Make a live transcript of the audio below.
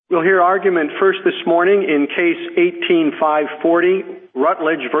We'll hear argument first this morning in Case 18-540,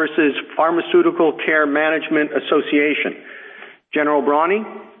 Rutledge versus Pharmaceutical Care Management Association. General Brawny.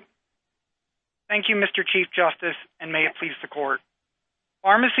 Thank you, Mr. Chief Justice, and may it please the Court.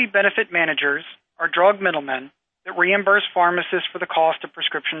 Pharmacy benefit managers are drug middlemen that reimburse pharmacists for the cost of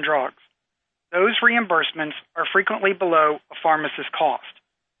prescription drugs. Those reimbursements are frequently below a pharmacist's cost.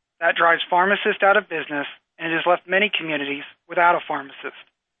 That drives pharmacists out of business, and it has left many communities without a pharmacist.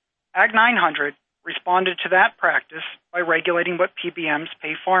 Ag 900 responded to that practice by regulating what PBMs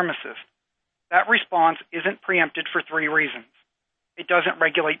pay pharmacists. That response isn't preempted for three reasons. It doesn't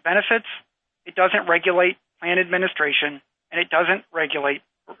regulate benefits, it doesn't regulate plan administration, and it doesn't regulate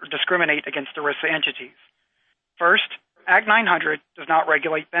or discriminate against ERISA entities. First, Ag 900 does not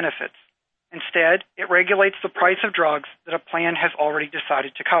regulate benefits. Instead, it regulates the price of drugs that a plan has already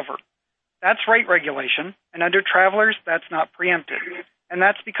decided to cover. That's rate regulation, and under Travelers, that's not preempted. And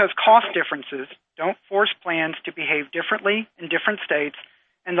that's because cost differences don't force plans to behave differently in different states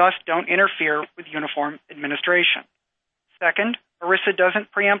and thus don't interfere with uniform administration. Second, ERISA doesn't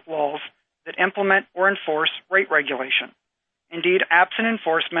preempt laws that implement or enforce rate regulation. Indeed, absent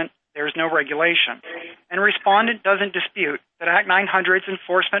enforcement, there's no regulation. And Respondent doesn't dispute that Act 900's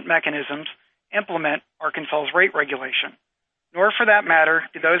enforcement mechanisms implement Arkansas's rate regulation. Nor, for that matter,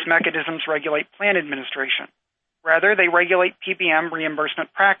 do those mechanisms regulate plan administration. Rather, they regulate PBM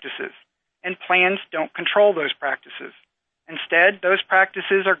reimbursement practices, and plans don't control those practices. Instead, those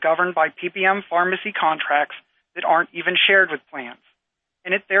practices are governed by PBM pharmacy contracts that aren't even shared with plans.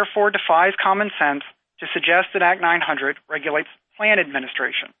 And it therefore defies common sense to suggest that Act 900 regulates plan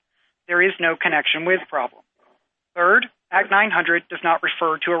administration. There is no connection with problem. Third, Act 900 does not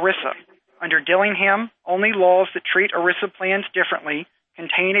refer to ERISA. Under Dillingham, only laws that treat ERISA plans differently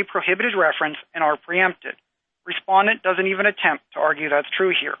contain a prohibited reference and are preempted. Respondent doesn't even attempt to argue that's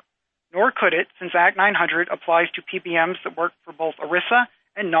true here. Nor could it, since Act 900 applies to PBMs that work for both ERISA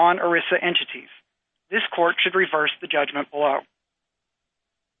and non-ERISA entities. This court should reverse the judgment below.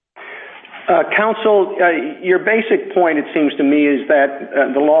 Counsel, your basic point, it seems to me, is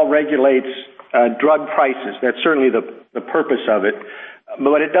that the law regulates drug prices. That's certainly the purpose of it.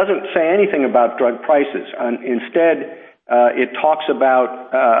 But it doesn't say anything about drug prices. Instead, it talks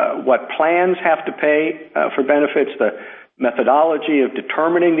about what plans have to pay for benefits, the methodology of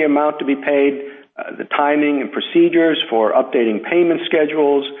determining the amount to be paid, the timing and procedures for updating payment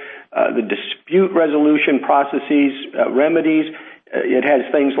schedules, the dispute resolution processes, remedies. It has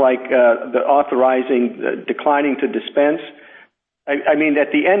things like the authorizing declining to dispense. I mean,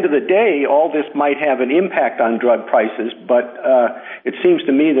 at the end of the day, all this might have an impact on drug prices, but it seems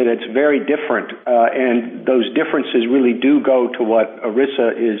to me that it's very different, and those differences really do go to what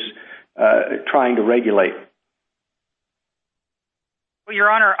ERISA is trying to regulate. Well, Your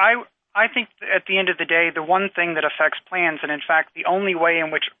Honor, I think at the end of the day, the one thing that affects plans, and in fact the only way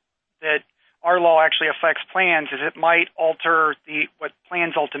in which that our law actually affects plans, is it might alter what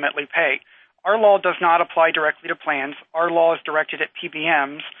plans ultimately pay. Our law does not apply directly to plans. Our law is directed at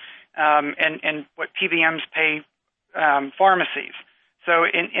PBMs and what PBMs pay pharmacies. So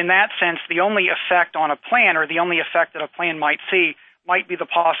in that sense, the only effect on a plan, or the only effect that a plan might see, might be the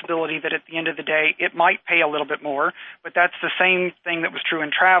possibility that at the end of the day it might pay a little bit more, but that's the same thing that was true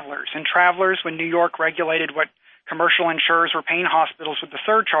in Travelers. In Travelers, when New York regulated what commercial insurers were paying hospitals with the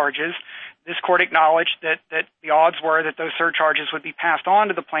surcharges, this court acknowledged that the odds were that those surcharges would be passed on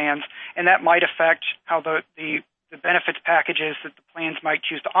to the plans, and that might affect how the benefits packages that the plans might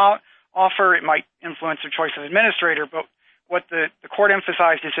choose to offer. It might influence the choice of administrator, but what the court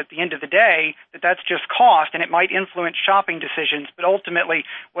emphasized is at the end of the day that that's just cost, and it might influence shopping decisions, but ultimately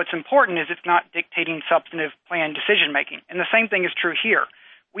what's important is it's not dictating substantive plan decision-making. And the same thing is true here.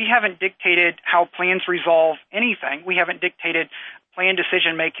 We haven't dictated how plans resolve anything. We haven't dictated plan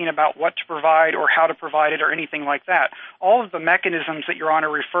decision-making about what to provide or how to provide it or anything like that. All of the mechanisms that Your Honor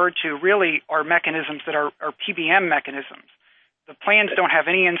referred to really are mechanisms that are PBM mechanisms. The plans don't have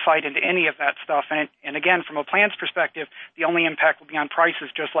any insight into any of that stuff. And again, from a plan's perspective, the only impact will be on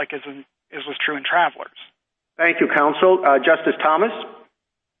prices, just like as was true in Travelers. Thank you, counsel. Justice Thomas?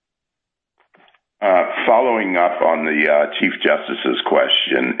 Following up on the Chief Justice's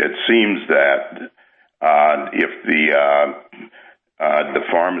question, it seems that if the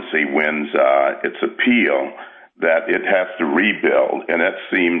pharmacy wins its appeal, that it has to rebuild, and it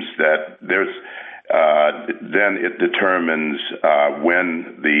seems that there's then it determines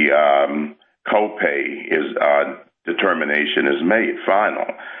when the copay determination is made final.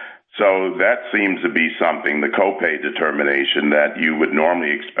 So that seems to be something, the copay determination, that you would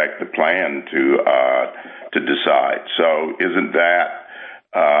normally expect the plan to decide. So isn't that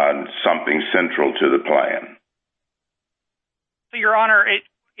something central to the plan. So, Your Honor,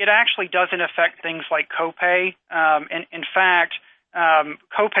 it actually doesn't affect things like copay. In fact,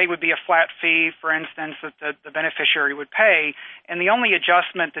 copay would be a flat fee, for instance, that the beneficiary would pay, and the only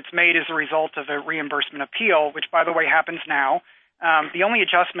adjustment that's made as a result of a reimbursement appeal, which, by the way, happens now, the only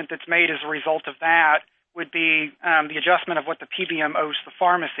adjustment that's made as a result of that would be the adjustment of what the PBM owes the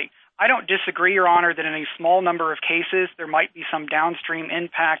pharmacy. I don't disagree, Your Honor, that in a small number of cases there might be some downstream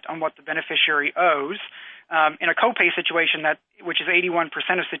impact on what the beneficiary owes. In a copay situation, which is 81%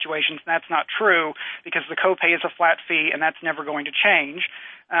 of situations, that's not true because the copay is a flat fee and that's never going to change.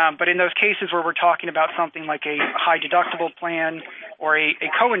 But in those cases where we're talking about something like a high deductible plan or a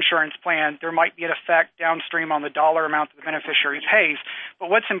co-insurance plan, there might be an effect downstream on the dollar amount that the beneficiary pays. But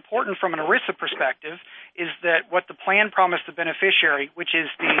what's important from an ERISA perspective is that what the plan promised the beneficiary, which is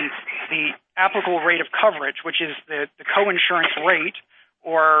the applicable rate of coverage, which is the co-insurance rate,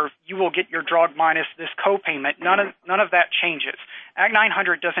 or you will get your drug minus this copayment. None of that changes. Act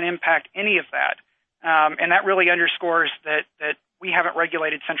 900 doesn't impact any of that, and that really underscores that we haven't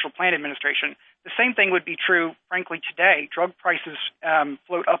regulated central plan administration. The same thing would be true, frankly, today. Drug prices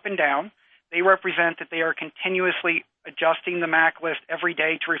float up and down. They represent that they are continuously adjusting the MAC list every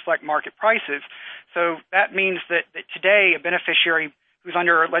day to reflect market prices. So that means that today a beneficiary who's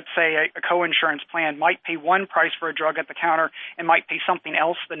under, let's say, a co-insurance plan might pay one price for a drug at the counter and might pay something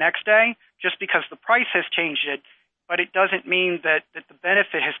else the next day just because the price has changed it. But it doesn't mean that the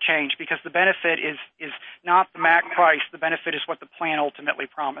benefit has changed because the benefit is not the MAC price. The benefit is what the plan ultimately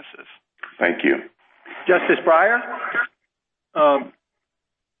promises. Thank you. Justice Breyer?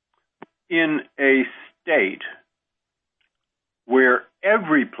 In a state where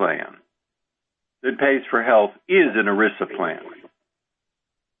every plan that pays for health is an ERISA plan,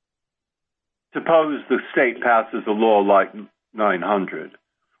 suppose the state passes a law like 900,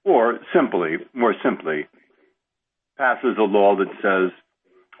 or more simply, passes a law that says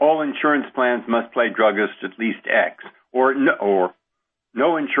all insurance plans must pay druggists at least X, or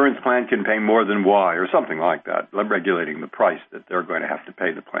no insurance plan can pay more than Y, or something like that, regulating the price that they're going to have to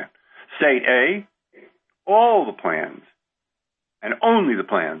pay the plan. State A, all the plans, and only the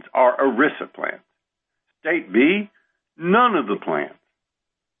plans, are ERISA plans. State B, none of the plans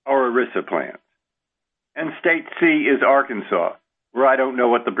are ERISA plans. And State C is Arkansas, where I don't know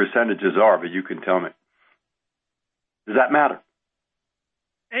what the percentages are, but you can tell me. Does that matter?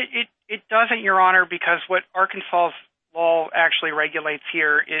 It doesn't, Your Honor, because what Arkansas's law actually regulates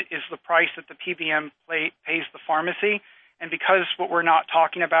here is the price that the PBM pays the pharmacy. And because what we're not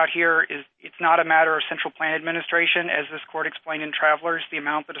talking about here is it's not a matter of central plan administration, as this court explained in Travelers, the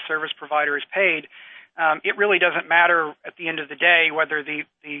amount that a service provider is paid, it really doesn't matter at the end of the day whether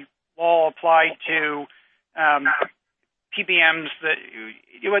the law applied to PBMs.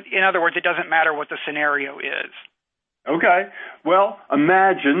 In other words, it doesn't matter what the scenario is. Okay. Well,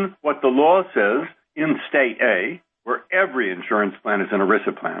 imagine what the law says in State A, where every insurance plan is an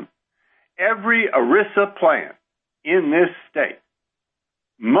ERISA plan. Every ERISA plan in this state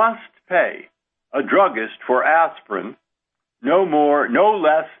must pay a druggist for aspirin no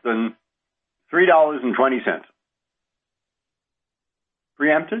less than $3.20.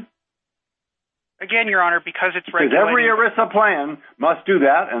 Preempted? Again, Your Honor, because it's regulated. Because every ERISA plan must do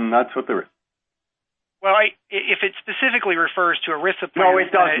that, and that's what there is. Well, if it specifically refers to ERISA plans... No,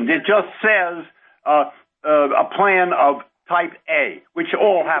 it doesn't. It just says a plan of type A, which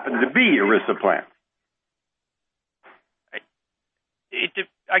all happen to be ERISA plans.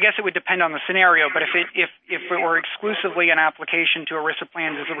 I guess it would depend on the scenario, but if it were exclusively an application to ERISA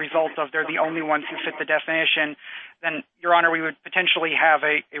plans as a result of they're the only ones who fit the definition, then, Your Honor, we would potentially have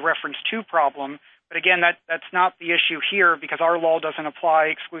a reference to problem. But again, that's not the issue here because our law doesn't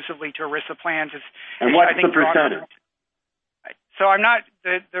apply exclusively to ERISA plans. And what's the percentage? So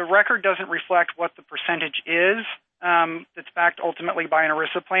the record doesn't reflect what the percentage is that's backed ultimately by an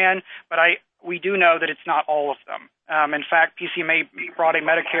ERISA plan, but we do know that it's not all of them. In fact, PCMA brought a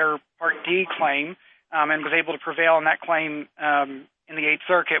Medicare Part D claim and was able to prevail on that claim in the Eighth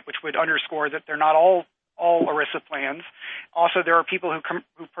Circuit, which would underscore that they're not all ERISA plans. Also, there are people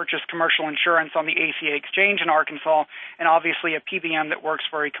who purchase commercial insurance on the ACA exchange in Arkansas, and obviously a PBM that works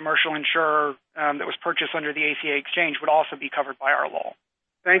for a commercial insurer that was purchased under the ACA exchange would also be covered by our law.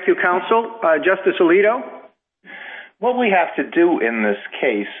 Thank you, counsel. Justice Alito? What we have to do in this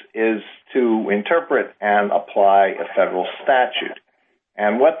case is to interpret and apply a federal statute.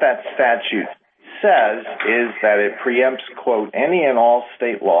 And what that statute says is that it preempts, quote, any and all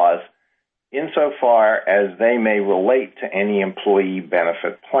state laws insofar as they may relate to any employee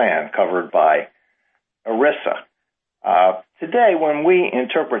benefit plan covered by ERISA. Today, when we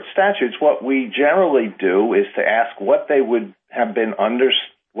interpret statutes, what we generally do is to ask what they would have been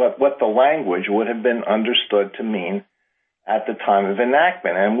what the language would have been understood to mean at the time of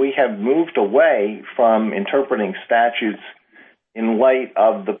enactment. And we have moved away from interpreting statutes in light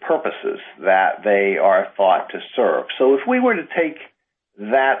of the purposes that they are thought to serve. So if we were to take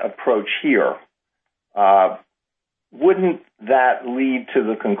that approach here, wouldn't that lead to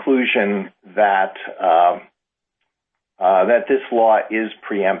the conclusion that that this law is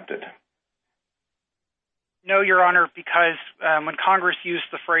preempted? No, Your Honor, because when Congress used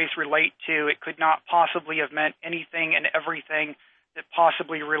the phrase relate to, it could not possibly have meant anything and everything that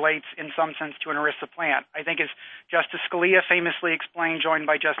possibly relates in some sense to an ERISA plan. I think as Justice Scalia famously explained, joined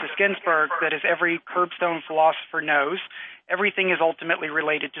by Justice Ginsburg, that as every curbstone philosopher knows, everything is ultimately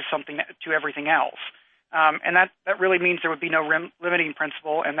related to everything else. And that really means there would be no limiting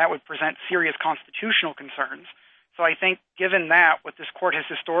principle, and that would present serious constitutional concerns. So I think given that, what this court has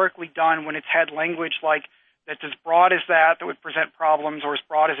historically done when it's had language like that's as broad as that would present problems, or as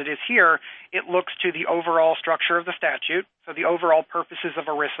broad as it is here, it looks to the overall structure of the statute, so the overall purposes of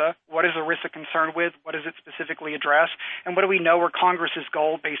ERISA. What is ERISA concerned with? What does it specifically address? And what do we know are Congress's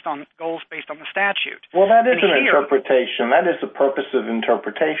goals based on the statute? Well, that is an interpretation. That is the purpose of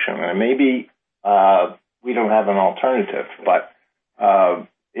interpretation. And maybe we don't have an alternative, but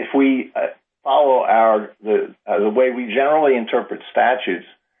if we follow the way we generally interpret statutes,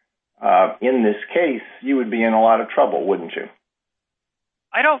 in this case, you would be in a lot of trouble, wouldn't you?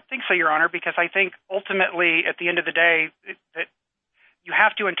 I don't think so, Your Honor, because I think ultimately, at the end of the day, that you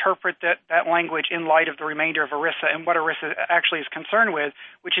have to interpret that language in light of the remainder of ERISA and what ERISA actually is concerned with,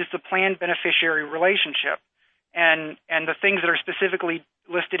 which is the planned beneficiary relationship. And the things that are specifically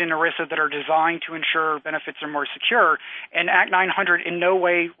listed in ERISA that are designed to ensure benefits are more secure, and Act 900 in no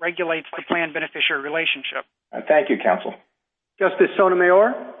way regulates the planned beneficiary relationship. Thank you, Counsel. Justice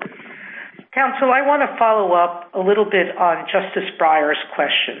Sotomayor? Counsel, I want to follow up a little bit on Justice Breyer's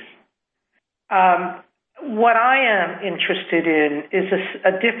question. What I am interested in is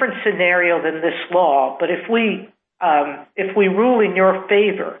a different scenario than this law, but if we rule in your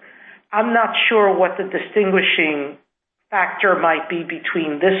favor, I'm not sure what the distinguishing factor might be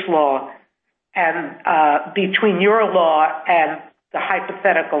between this law and between your law and the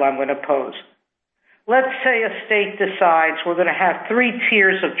hypothetical I'm going to pose. Let's say a state decides we're going to have 3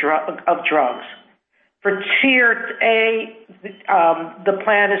 tiers of drugs. For tier A, the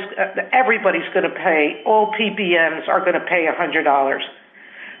plan is everybody's going to pay, all PBMs are going to pay $100.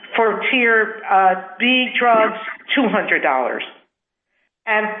 For tier B drugs, $200.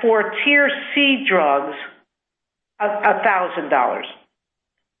 And for tier C drugs, $1,000.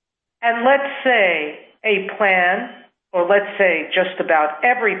 And let's say a plan, or let's say just about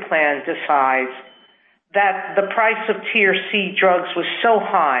every plan decides that the price of tier C drugs was so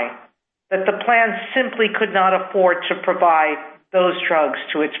high that the plan simply could not afford to provide those drugs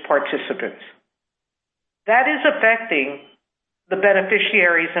to its participants. That is affecting the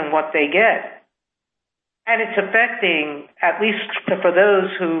beneficiaries and what they get. And it's affecting, at least for those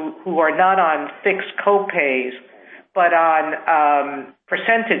who are not on fixed copays, but on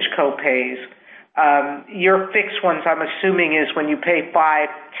percentage copays. Your fixed ones, I'm assuming, is when you pay $5,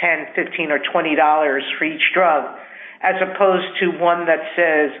 $10, $15, or $20 for each drug, as opposed to one that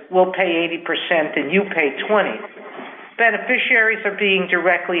says, we'll pay 80% and you pay 20%. Beneficiaries are being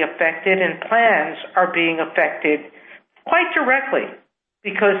directly affected, and plans are being affected quite directly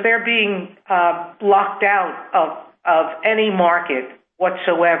because they're being blocked out of any market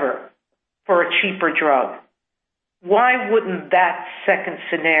whatsoever for a cheaper drug. Why wouldn't that second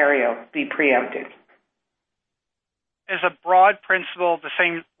scenario be preempted? As a broad principle, the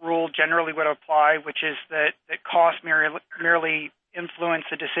same rule generally would apply, which is that costs merely influence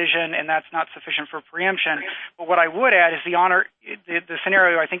the decision, and that's not sufficient for preemption. But what I would add is the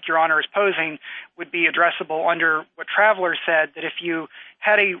scenario I think Your Honor is posing would be addressable under what Travelers said, that if you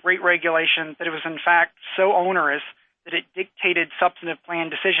had a rate regulation that it was in fact so onerous that it dictated substantive plan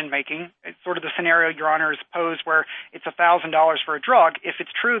decision-making. It's sort of the scenario Your Honor has posed where it's $1,000 for a drug. If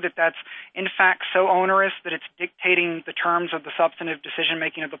it's true that that's in fact so onerous that it's dictating the terms of the substantive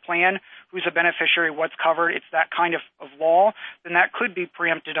decision-making of the plan, who's a beneficiary, what's covered, it's that kind of law, then that could be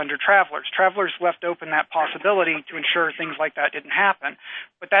preempted under Travelers. Travelers left open that possibility to ensure things like that didn't happen.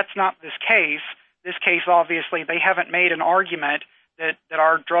 But that's not this case. This case, obviously, they haven't made an argument that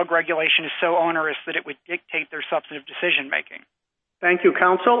our drug regulation is so onerous that it would dictate their substantive decision-making. Thank you,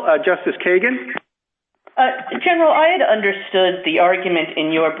 Counsel. Justice Kagan? General, I had understood the argument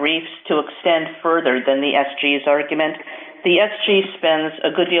in your briefs to extend further than the SG's argument. The SG spends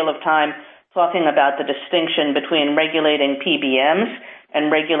a good deal of time talking about the distinction between regulating PBMs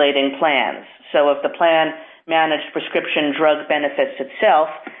and regulating plans. So if the plan managed prescription drug benefits itself,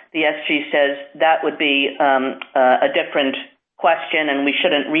 the SG says that would be a different question and we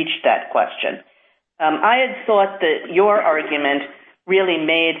shouldn't reach that question. I had thought that your argument really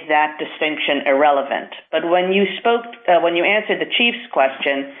made that distinction irrelevant. But when you answered the Chief's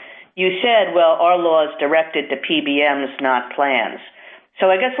question, you said, well, our law is directed to PBMs, not plans. So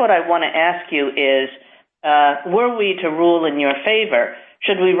I guess what I want to ask you is, were we to rule in your favor,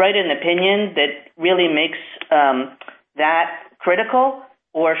 should we write an opinion that really makes that critical,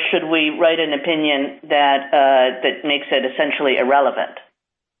 or should we write an opinion that makes it essentially irrelevant?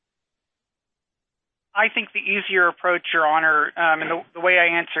 I think the easier approach, Your Honor, and the way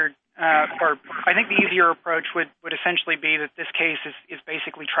I answered, I think the easier approach would essentially be that this case is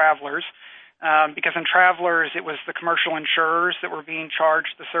basically Travelers, because in Travelers it was the commercial insurers that were being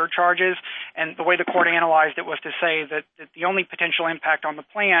charged the surcharges, and the way the court analyzed it was to say that the only potential impact on the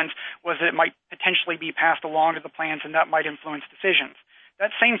plans was that it might potentially be passed along to the plans, and that might influence decisions.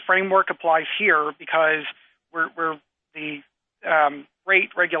 That same framework applies here because we're the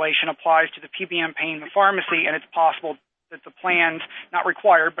rate regulation applies to the PBM paying the pharmacy, and it's possible that the plans, not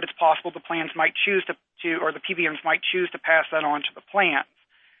required, but it's possible the plans might choose to or the PBMs might choose to pass that on to the plans.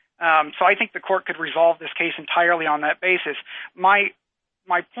 So I think the court could resolve this case entirely on that basis. My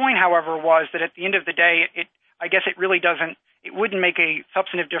point, however, was that at the end of the day, I guess it really doesn't, it wouldn't make a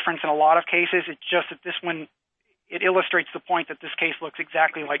substantive difference in a lot of cases. It's just that this one, it illustrates the point that this case looks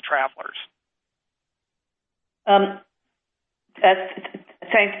exactly like Travelers.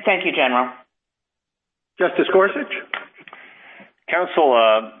 Thank you, General. Justice Gorsuch?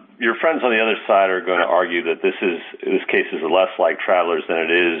 Counsel, your friends on the other side are going to argue that this case is less like Travelers than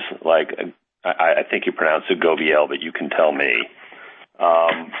it is like, I think you pronounce it Gobiel, but you can tell me,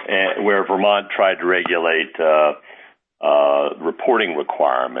 where Vermont tried to regulate reporting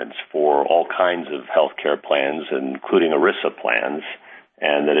requirements for all kinds of health care plans, including ERISA plans,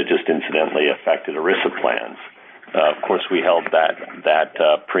 and that it just incidentally affected ERISA plans. Of course, we held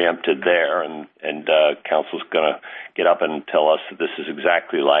that preempted there, and counsel's going to get up and tell us that this is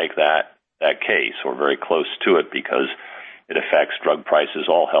exactly like that case, or very close to it, because it affects drug prices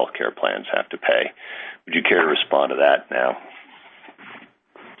all healthcare plans have to pay. Would you care to respond to that now?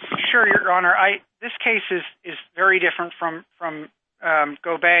 Sure, Your Honor. This case is very different from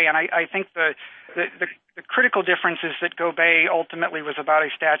Gobey, and I think the critical difference is that Gobey ultimately was about a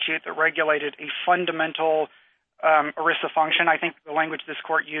statute that regulated a fundamental ERISA function. I think the language this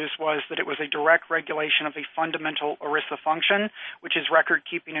court used was that it was a direct regulation of a fundamental ERISA function, which is record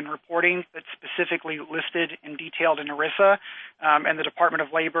keeping and reporting that's specifically listed and detailed in ERISA, and the Department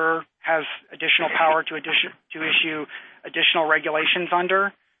of Labor has additional power to issue additional regulations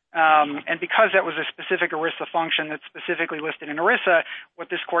under. And because that was a specific ERISA function that's specifically listed in ERISA, what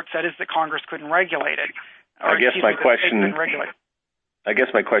this court said is that Congress couldn't regulate it. I guess my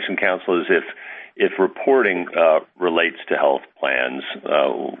question, counsel, is if reporting relates to health plans,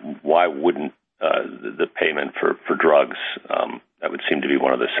 why wouldn't the payment for drugs, that would seem to be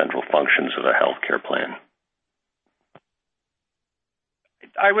one of the central functions of a health care plan?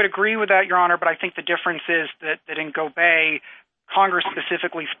 I would agree with that, Your Honor, but I think the difference is that in Gobey, Congress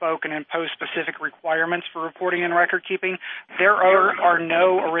specifically spoke and imposed specific requirements for reporting and record keeping. There are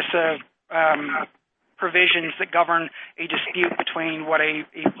no ERISA provisions that govern a dispute between what a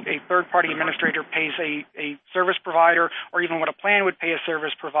third-party administrator pays a service provider or even what a plan would pay a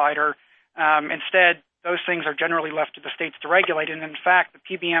service provider. Instead, those things are generally left to the states to regulate. And in fact, the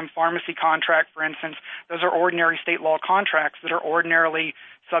PBM pharmacy contract, for instance, those are ordinary state law contracts that are ordinarily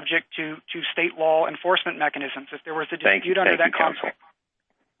subject to state law enforcement mechanisms. If there was a dispute under that contract.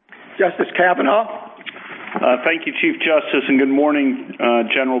 Justice Kavanaugh? Thank you, Chief Justice, and good morning,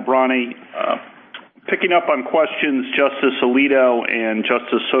 General Brani. Picking up on questions Justice Alito and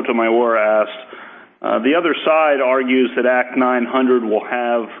Justice Sotomayor asked, the other side argues that Act 900 will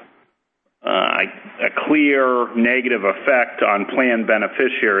have a clear negative effect on plan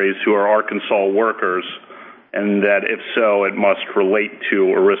beneficiaries who are Arkansas workers, and that if so, it must relate to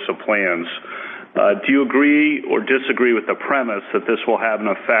ERISA plans. Do you agree or disagree with the premise that this will have an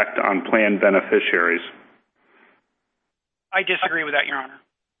effect on plan beneficiaries? I disagree with that, Your Honor.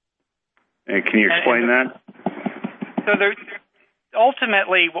 And can you explain that? So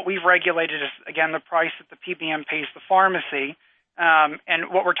ultimately, what we've regulated is, again, the price that the PBM pays the pharmacy. And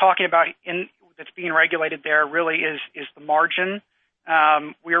what we're talking about that's being regulated there really is the margin.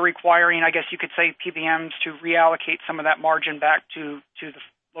 We're requiring, I guess you could say, PBMs to reallocate some of that margin back to the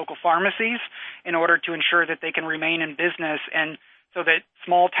local pharmacies in order to ensure that they can remain in business and so that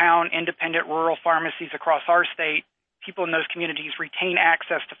small town, independent, rural pharmacies across our state, people in those communities retain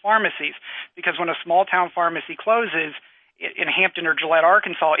access to pharmacies. Because when a small town pharmacy closes in Hampton or Gillette,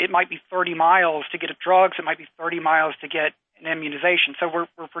 Arkansas, it might be 30 miles to get drugs. It might be 30 miles to get an immunization. So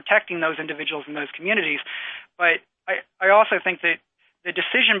we're protecting those individuals in those communities. But I also think that the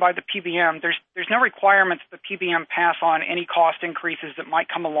decision by the PBM, there's no requirement that the PBM pass on any cost increases that might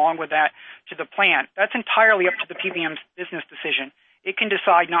come along with that to the plan. That's entirely up to the PBM's business decision. It can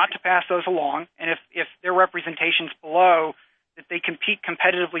decide not to pass those along, and if their representations below that they compete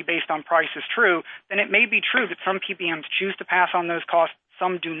competitively based on price is true, then it may be true that some PBMs choose to pass on those costs,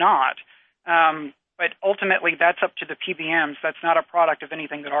 some do not. But ultimately, that's up to the PBMs. That's not a product of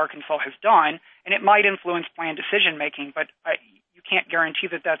anything that Arkansas has done, and it might influence plan decision-making, but you can't guarantee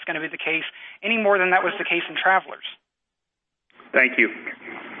that that's going to be the case any more than that was the case in Travelers. Thank you.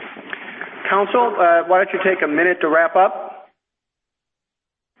 Counsel, why don't you take a minute to wrap up?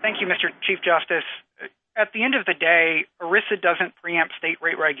 Thank you, Mr. Chief Justice. At the end of the day, ERISA doesn't preempt state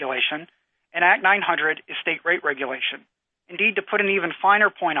rate regulation, and Act 900 is state rate regulation. Indeed, to put an even finer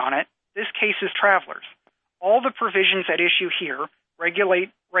point on it, this case is Travelers. All the provisions at issue here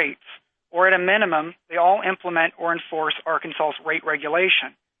regulate rates, or at a minimum, they all implement or enforce Arkansas's rate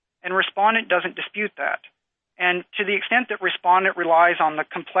regulation. And Respondent doesn't dispute that. And to the extent that Respondent relies on the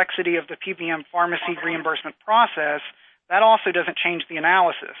complexity of the PBM pharmacy reimbursement process, that also doesn't change the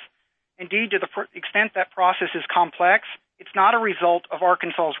analysis. Indeed, to the extent that process is complex, it's not a result of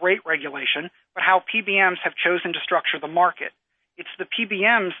Arkansas's rate regulation, but how PBMs have chosen to structure the market. It's the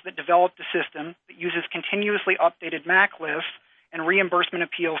PBMs that developed a system that uses continuously updated MAC lists and reimbursement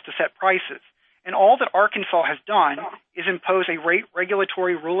appeals to set prices. And all that Arkansas has done is impose a rate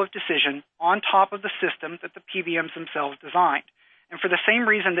regulatory rule of decision on top of the system that the PBMs themselves designed. And for the same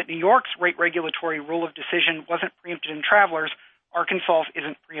reason that New York's rate regulatory rule of decision wasn't preempted in Travelers, Arkansas's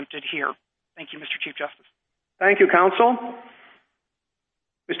isn't preempted here. Thank you, Mr. Chief Justice. Thank you, Counsel.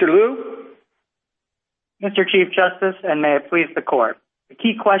 Mr. Liu? Mr. Chief Justice, and may it please the Court, the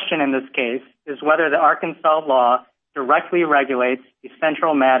key question in this case is whether the Arkansas law directly regulates the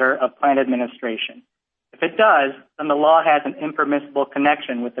central matter of plan administration. If it does, then the law has an impermissible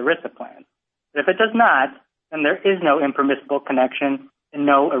connection with the ERISA plan. But if it does not, then there is no impermissible connection and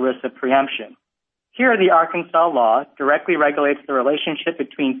no ERISA preemption. Here, the Arkansas law directly regulates the relationship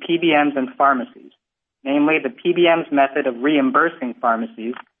between PBMs and pharmacies, namely the PBM's method of reimbursing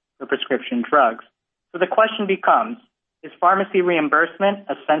pharmacies for prescription drugs. So the question becomes, is pharmacy reimbursement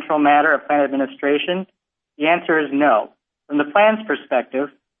a central matter of plan administration? The answer is no. From the plan's perspective,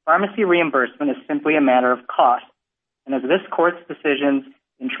 pharmacy reimbursement is simply a matter of cost. And as this Court's decisions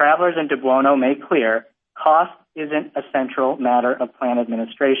in Travelers and De Buono make clear, cost isn't a central matter of plan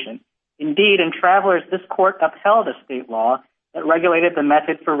administration. Indeed, in Travelers, this Court upheld a state law that regulated the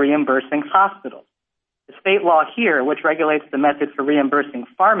method for reimbursing hospitals. The state law here, which regulates the method for reimbursing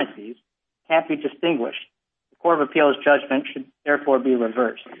pharmacies, can't be distinguished. The Court of Appeals judgment should therefore be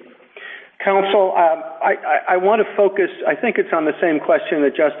reversed. Counsel, I want to focus, I think it's on the same question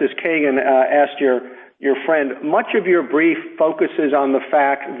that Justice Kagan asked your friend. Much of your brief focuses on the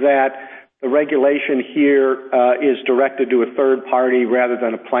fact that the regulation here is directed to a third party rather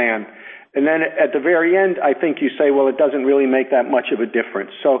than a plan. And then at the very end, I think you say, well, it doesn't really make that much of a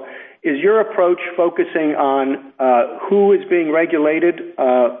difference. So is your approach focusing on who is being regulated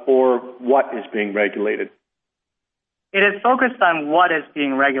or what is being regulated? It is focused on what is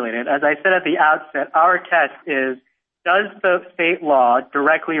being regulated. As I said at the outset, our test is, does the state law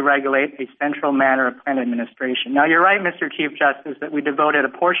directly regulate a central matter of plan administration? Now, you're right, Mr. Chief Justice, that we devoted a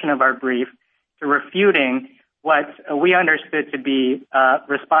portion of our brief to refuting what we understood to be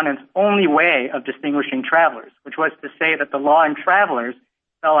Respondent's only way of distinguishing Travelers, which was to say that the law in Travelers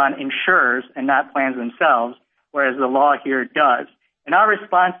fell on insurers and not plans themselves, whereas the law here does. And our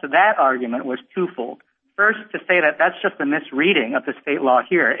response to that argument was twofold. First, to say that that's just a misreading of the state law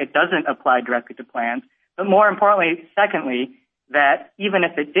here. It doesn't apply directly to plans. But more importantly, secondly, that even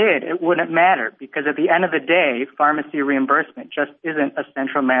if it did, it wouldn't matter, because at the end of the day, pharmacy reimbursement just isn't a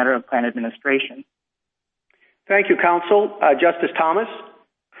central matter of plan administration. Thank you, Counsel. Justice Thomas?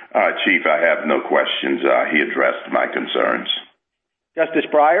 Chief, I have no questions. He addressed my concerns. Justice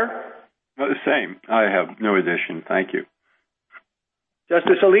Breyer? The same. I have no addition. Thank you.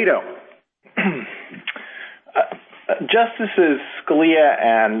 Justice Alito? Justices Scalia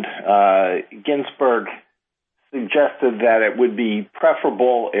and Ginsburg suggested that it would be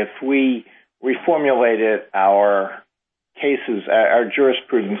preferable if we reformulated our cases, our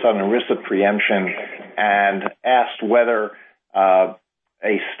jurisprudence on ERISA preemption, and asked whether a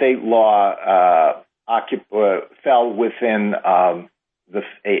state law fell within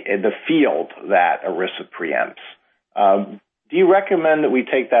the field that ERISA preempts. Do you recommend that we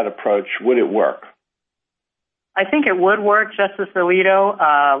take that approach? Would it work? I think it would work, Justice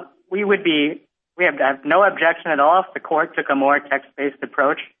Alito. We have no objection at all if the court took a more text-based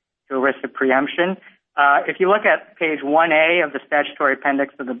approach to ERISA preemption. If you look at page 1A of the statutory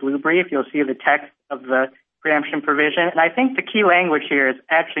appendix of the blue brief, you'll see the text of the preemption provision. And I think the key language here is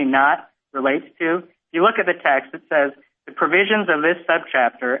actually not relates to. If you look at the text, it says, the provisions of this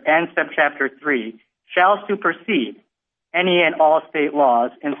subchapter and subchapter 3 shall supersede any and all state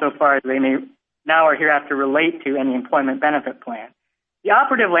laws insofar as they may now or hereafter relate to any employment benefit plan. The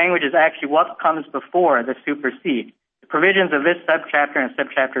operative language is actually what comes before the supersede. The provisions of this subchapter and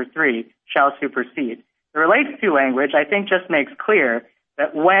subchapter 3 shall supersede. The relates to language, I think, just makes clear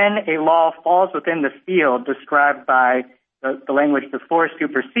that when a law falls within the field described by the language before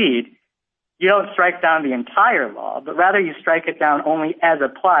supersede, you don't strike down the entire law, but rather you strike it down only as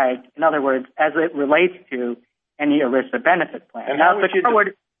applied, in other words, as it relates to any ERISA benefit plan. And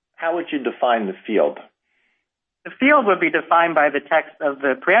how would you define the field? The field would be defined by the text of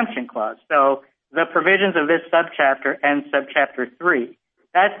the preemption clause. So the provisions of this subchapter and subchapter 3,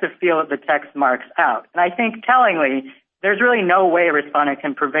 that's the field that the text marks out. And I think tellingly, there's really no way a respondent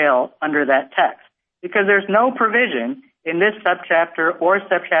can prevail under that text because there's no provision in this subchapter or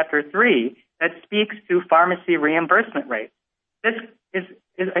subchapter 3 that speaks to pharmacy reimbursement rates. This is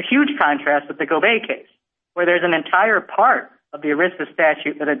a huge contrast with the Gobet case, where there's an entire part of the ERISA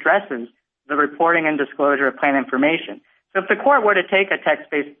statute that addresses the reporting and disclosure of plan information. So if the court were to take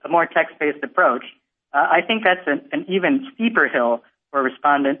a more text-based approach, I think that's an even steeper hill for a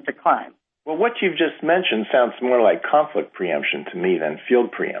respondent to climb. Well, what you've just mentioned sounds more like conflict preemption to me than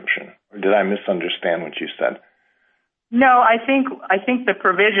field preemption. Or did I misunderstand what you said? No, I think the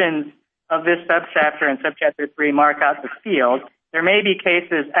provisions of this subchapter and subchapter 3 mark out the field. There may be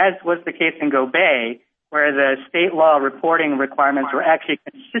cases, as was the case in Gobet, where the state law reporting requirements were actually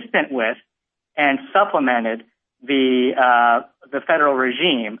consistent with and supplemented the federal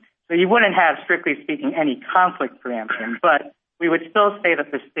regime. So you wouldn't have, strictly speaking, any conflict preemption, but we would still say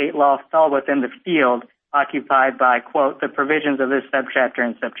that the state law fell within the field occupied by, quote, the provisions of this subchapter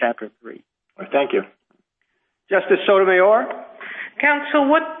and subchapter 3. Thank you. Justice Sotomayor? Counsel,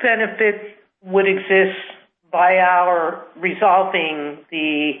 what benefit would exist by our resolving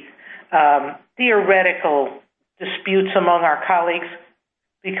the theoretical disputes among our colleagues?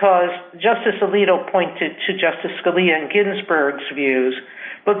 Because Justice Alito pointed to Justice Scalia and Ginsburg's views,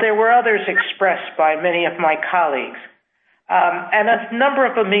 but there were others expressed by many of my colleagues. And a number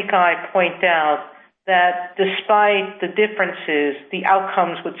of amici point out that despite the differences, the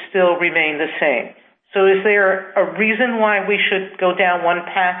outcomes would still remain the same. So is there a reason why we should go down one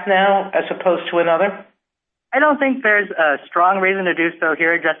path now as opposed to another? I don't think there's a strong reason to do so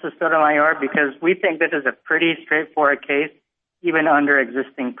here, Justice Sotomayor, because we think this is a pretty straightforward case, even under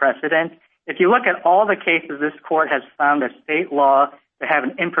existing precedent. If you look at all the cases this court has found a state law to have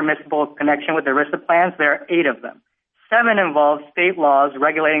an impermissible connection with the ERISA plans, there are 8 of them. 7 involve state laws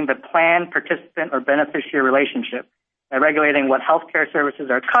regulating the plan, participant, or beneficiary relationship, by regulating what healthcare services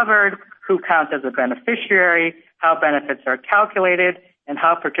are covered, who counts as a beneficiary, how benefits are calculated, and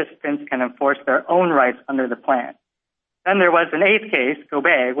how participants can enforce their own rights under the plan. Then there was an 8th case,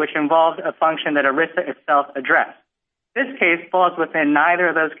 Gobet, which involved a function that ERISA itself addressed. This case falls within neither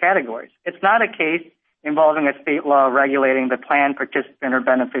of those categories. It's not a case involving a state law regulating the plan, participant, or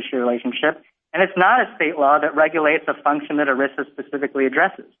beneficiary relationship, and it's not a state law that regulates a function that ERISA specifically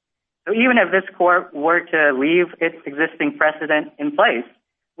addresses. So even if this court were to leave its existing precedent in place,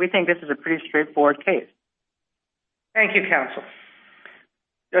 we think this is a pretty straightforward case. Thank you, counsel.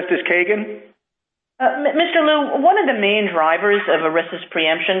 Justice Kagan? Mr. Liu, one of the main drivers of ERISA's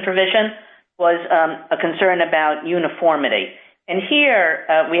preemption provision was a concern about uniformity. And here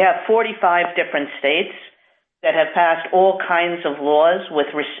we have 45 different states that have passed all kinds of laws with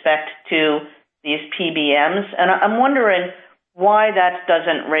respect to these PBMs. And I'm wondering why that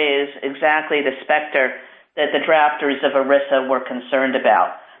doesn't raise exactly the specter that the drafters of ERISA were concerned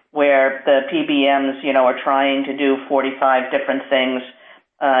about, where the PBMs, are trying to do 45 different things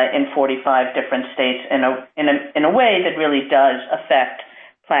in 45 different states in a way that really does affect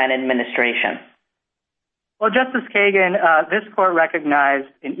plan administration. Well, Justice Kagan, this court recognized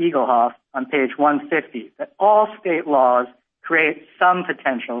in Eaglehoff on page 150 that all state laws create some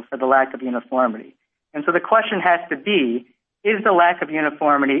potential for the lack of uniformity. And so the question has to be, is the lack of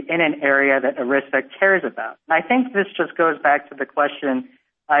uniformity in an area that ERISA cares about? And I think this just goes back to the question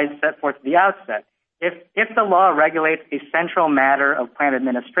I set forth at the outset. if the law regulates a central matter of plan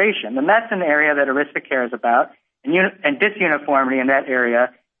administration, then that's an area that ERISA cares about, and disuniformity in that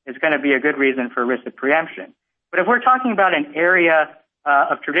area is going to be a good reason for ERISA preemption. But if we're talking about an area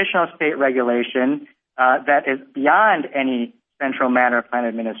of traditional state regulation that is beyond any central matter of plan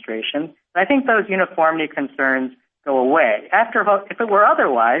administration, I think those uniformity concerns go away. If it were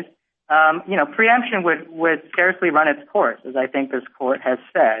otherwise, preemption would scarcely run its course, as I think this court has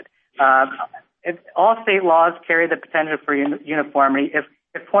said. If all state laws carry the potential for uniformity,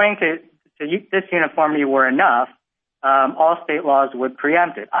 if pointing to this uniformity were enough, all state laws would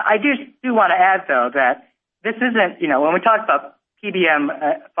preempt it. I do want to add, though, that this isn't, when we talk about PBM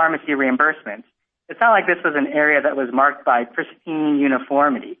pharmacy reimbursements, it's not like this was an area that was marked by pristine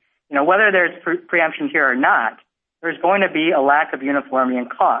uniformity. Whether there's preemption here or not, there's going to be a lack of uniformity in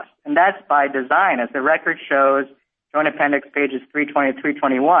cost. And that's by design. As the record shows, Joint Appendix pages 320 to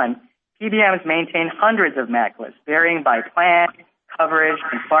 321, PBMs maintain hundreds of MAC lists, varying by plan, coverage,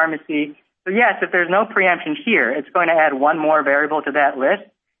 and pharmacy. So yes, if there's no preemption here, it's going to add one more variable to that list.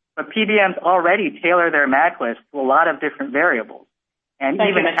 But PBMs already tailor their MAC list to a lot of different variables. And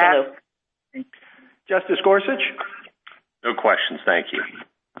Thank even you, Mr. Liu. Justice Gorsuch? No questions. Thank you.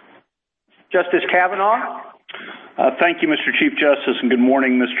 Justice Kavanaugh? Thank you, Mr. Chief Justice, and good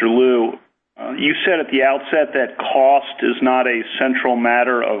morning, Mr. Liu. You said at the outset that cost is not a central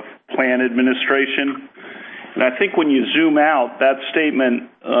matter of plan administration. And I think when you zoom out, that statement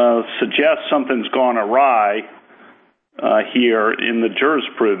suggests something's gone awry here in the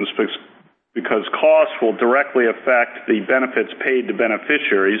jurisprudence because costs will directly affect the benefits paid to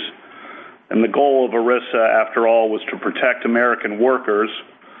beneficiaries. And the goal of ERISA, after all, was to protect American workers,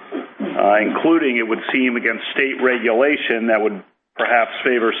 including, it would seem, against state regulation that would perhaps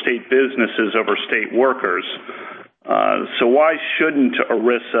favor state businesses over state workers. So why shouldn't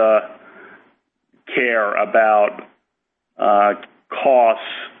ERISA care about costs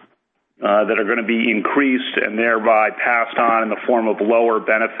that are going to be increased and thereby passed on in the form of lower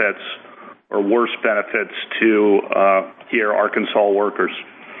benefits or worse benefits to Arkansas workers?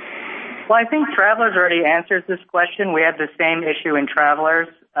 Well, I think Travelers already answers this question. We had the same issue in Travelers,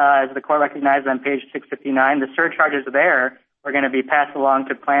 as the court recognized on page 659. The surcharges there were going to be passed along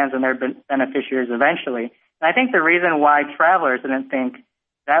to plans and their beneficiaries eventually. And I think the reason why Travelers didn't think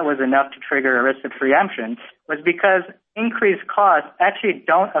that was enough to trigger ERISA preemption was because increased costs actually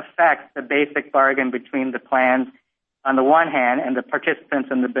don't affect the basic bargain between the plans on the one hand and the participants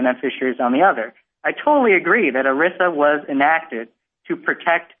and the beneficiaries on the other. I totally agree that ERISA was enacted to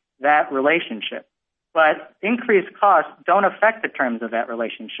protect that relationship, but increased costs don't affect the terms of that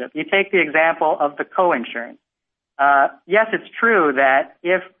relationship. You take the example of the coinsurance. Yes, it's true that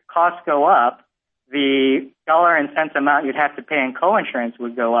if costs go up, the dollar and cents amount you'd have to pay in coinsurance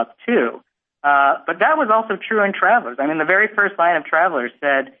would go up too. But that was also true in Travelers. I mean, the very first line of Travelers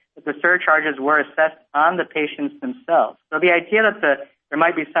said that the surcharges were assessed on the patients themselves. So the idea that there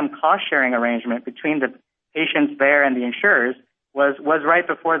might be some cost-sharing arrangement between the patients there and the insurers was right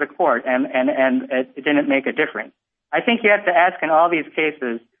before the court, and it didn't make a difference. I think you have to ask in all these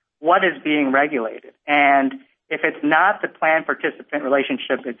cases, what is being regulated? And if it's not the plan participant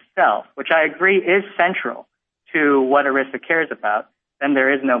relationship itself, which I agree is central to what ERISA cares about, then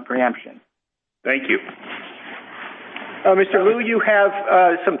there is no preemption. Thank you. Mr. Liu, you have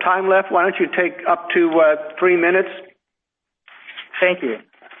some time left. Why don't you take up to 3 minutes? Thank you.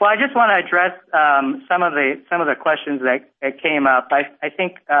 Well, I just want to address some of the questions that came up. I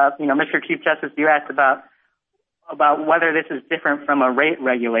think, Mr. Chief Justice, you asked about whether this is different from a rate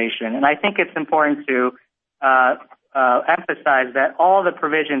regulation, and I think it's important to emphasize that all the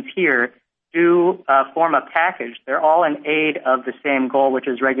provisions here do form a package. They're all in aid of the same goal, which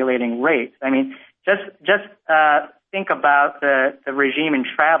is regulating rates. I mean, just think about the regime in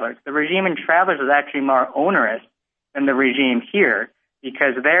Travelers. The regime in Travelers is actually more onerous than the regime here,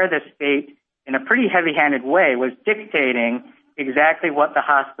 because there the state, in a pretty heavy-handed way, was dictating exactly what the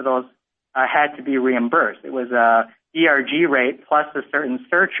hospitals had to be reimbursed. It was a ERG rate plus a certain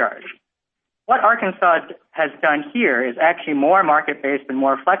surcharge. What Arkansas has done here is actually more market-based and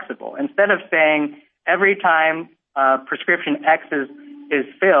more flexible. Instead of saying every time prescription X is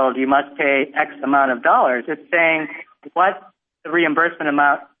filled, you must pay X amount of dollars, it's saying what the reimbursement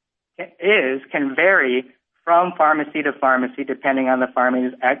amount is can vary from pharmacy to pharmacy, depending on the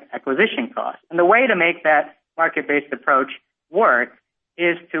pharmacy's acquisition cost. And the way to make that market-based approach work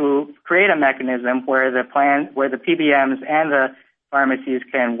is to create a mechanism where the PBMs and the pharmacies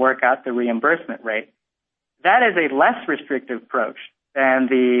can work out the reimbursement rate. That is a less restrictive approach than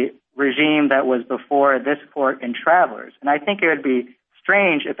the regime that was before this court in Travelers. And I think it would be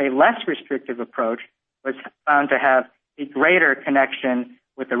strange if a less restrictive approach was found to have a greater connection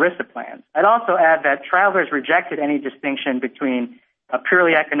with ERISA plans. I'd also add that travelers rejected any distinction between a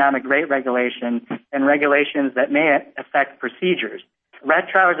purely economic rate regulation and regulations that may affect procedures. Red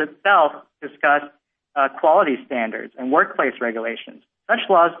Travelers itself discussed quality standards and workplace regulations. Such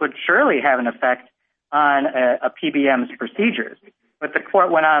laws would surely have an effect on a PBM's procedures, but the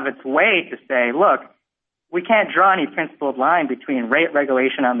court went out of its way to say, look, we can't draw any principled line between rate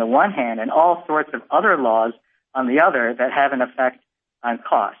regulation on the one hand and all sorts of other laws on the other that have an effect on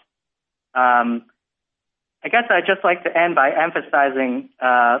cost. I guess I'd just like to end by emphasizing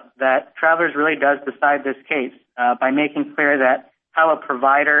that Travelers really does decide this case by making clear that how a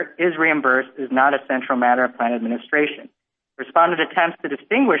provider is reimbursed is not a central matter of plan administration. Respondent attempts to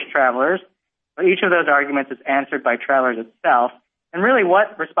distinguish Travelers, but each of those arguments is answered by Travelers itself. And really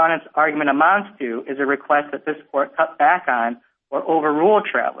what Respondent's argument amounts to is a request that this court cut back on or overrule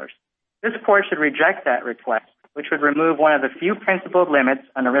Travelers. This court should reject that request, which would remove one of the few principled limits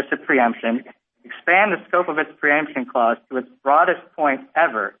on ERISA preemption, expand the scope of its preemption clause to its broadest point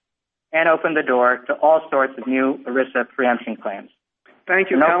ever, and open the door to all sorts of new ERISA preemption claims. Thank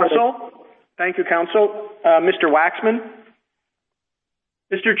you, counsel. Thank you, counsel. Mr. Waxman.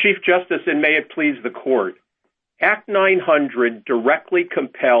 Mr. Chief Justice, and may it please the court, Act 900 directly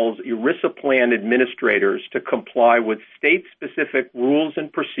compels ERISA plan administrators to comply with state-specific rules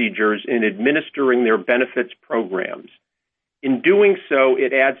and procedures in administering their benefits programs. In doing so,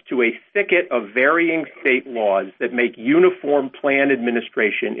 it adds to a thicket of varying state laws that make uniform plan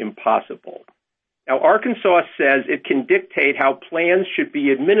administration impossible. Now, Arkansas says it can dictate how plans should be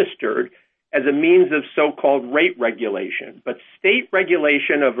administered as a means of so-called rate regulation, but state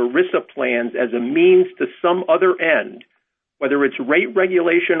regulation of ERISA plans as a means to some other end, whether it's rate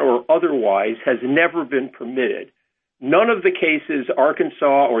regulation or otherwise, has never been permitted. None of the cases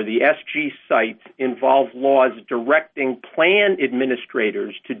Arkansas or the SG cites involve laws directing plan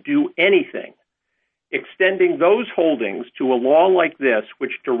administrators to do anything. Extending those holdings to a law like this,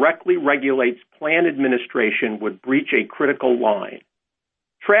 which directly regulates plan administration, would breach a critical line.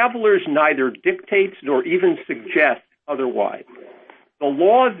 Travelers neither dictates nor even suggests otherwise. The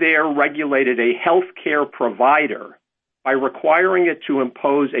law there regulated a health care provider by requiring it to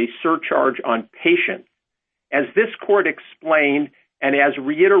impose a surcharge on patients. As this court explained, and as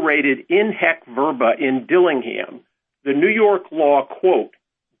reiterated in Heck Verba in Dillingham, the New York law, quote,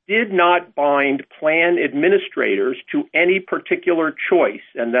 did not bind plan administrators to any particular choice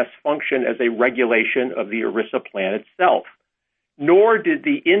and thus function as a regulation of the ERISA plan itself. Nor did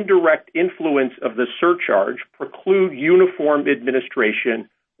the indirect influence of the surcharge preclude uniform administration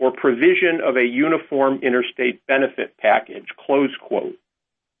or provision of a uniform interstate benefit package, close quote.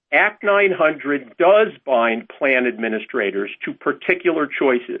 Act 900 does bind plan administrators to particular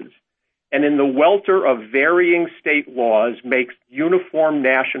choices, and in the welter of varying state laws makes uniform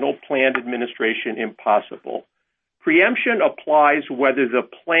national plan administration impossible. Preemption applies whether the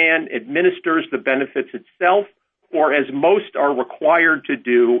plan administers the benefits itself or, as most are required to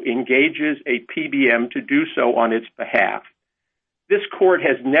do, engages a PBM to do so on its behalf. This court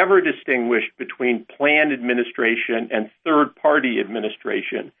has never distinguished between plan administration and third-party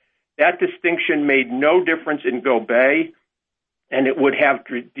administration. That distinction made no difference in Gobey, and it would have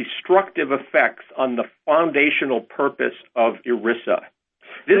destructive effects on the foundational purpose of ERISA.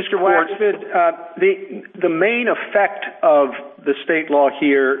 Mr. Waxman, the main effect of the state law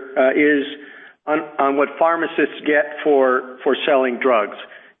here is on what pharmacists get for selling drugs,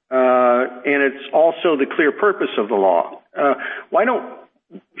 and it's also the clear purpose of the law.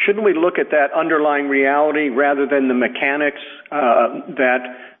 Shouldn't we look at that underlying reality rather than the mechanics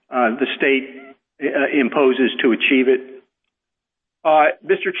that the state imposes to achieve it?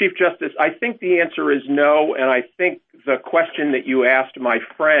 Mr. Chief Justice, I think the answer is no, and I think the question that you asked my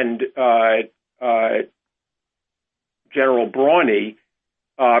friend, General Brawny,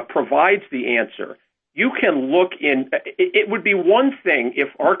 provides the answer. You can look in, it would be one thing if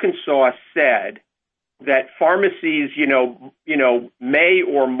Arkansas said that pharmacies, may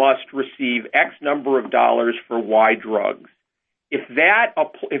or must receive X number of dollars for Y drugs. If that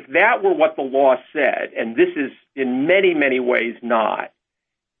were what the law said, and this is in many, many ways not,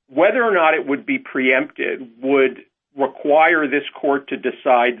 whether or not it would be preempted would require this court to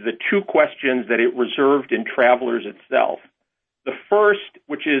decide the two questions that it reserved in Travelers itself. The first,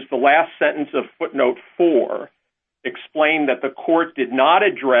 which is the last sentence of footnote 4, explained that the court did not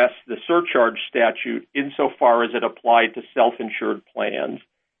address the surcharge statute insofar as it applied to self-insured plans.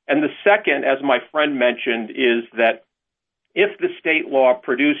 And the second, as my friend mentioned, is that if the state law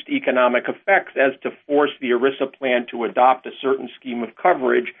produced economic effects as to force the ERISA plan to adopt a certain scheme of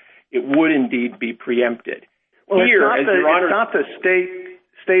coverage, it would indeed be preempted. Well, it's not the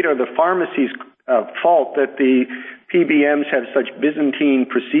state or the pharmacy's fault that the PBMs have such Byzantine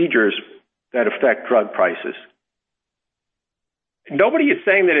procedures that affect drug prices. Nobody is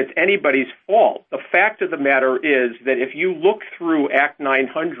saying that it's anybody's fault. The fact of the matter is that if you look through Act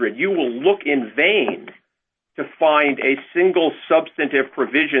 900, you will look in vain to find a single substantive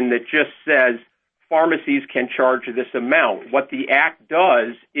provision that just says pharmacies can charge this amount. What the Act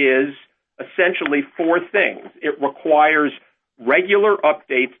does is essentially four things. It requires regular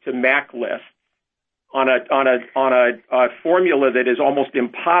updates to MAC lists on a formula that is almost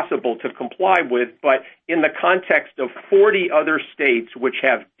impossible to comply with, but in the context of 40 other states which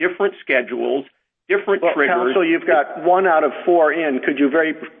have different schedules, different triggers. Counsel, you've got 1 out of 4 in. Could you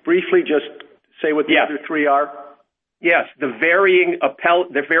very briefly just say what the other 3 are? Yes, the varying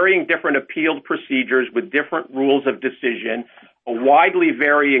different appealed procedures with different rules of decision, a widely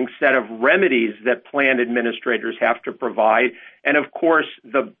varying set of remedies that plan administrators have to provide, and of course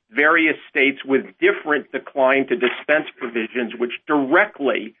the various states with different decline to dispense provisions which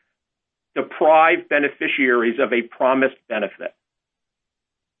directly deprive beneficiaries of a promised benefit.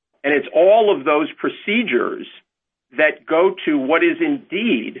 And it's all of those procedures that go to what is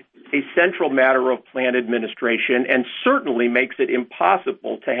indeed a central matter of plan administration and certainly makes it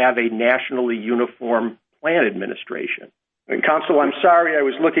impossible to have a nationally uniform plan administration. And Counsel, I'm sorry, I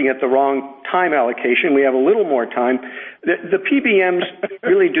was looking at the wrong time allocation. We have a little more time. The PBMs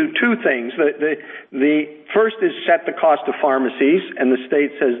really do two things. The first is set the cost of pharmacies, and the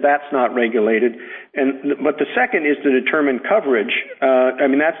state says that's not regulated. But the second is to determine coverage.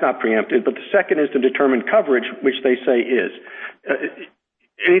 That's not preempted, but the second is to determine coverage, which they say is.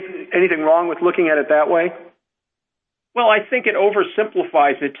 Anything wrong with looking at it that way? Well, I think it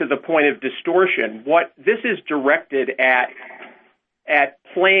oversimplifies it to the point of distortion. What this is directed at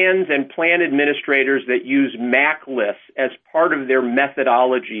plans and plan administrators that use MAC lists as part of their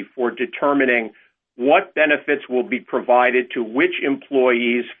methodology for determining what benefits will be provided to which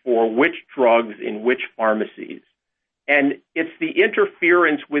employees for which drugs in which pharmacies. And it's the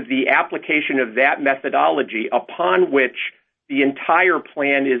interference with the application of that methodology upon which the entire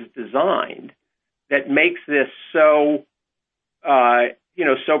plan is designed that makes this so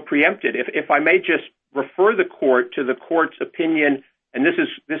preempted. If I may just refer the court to the court's opinion, and this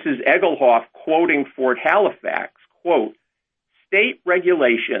is Egelhoff quoting Fort Halifax, quote, state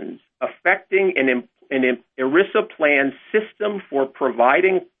regulations affecting an ERISA plan system for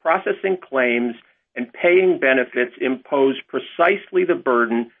processing claims and paying benefits impose precisely the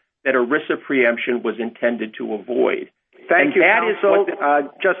burden that ERISA preemption was intended to avoid. Thank you, Counsel.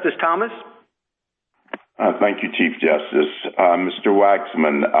 Justice Thomas? Thank you, Chief Justice. Mr.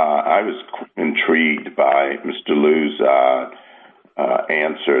 Waxman, I was intrigued by Mr. Liu's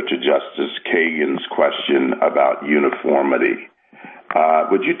answer to Justice Kagan's question about uniformity.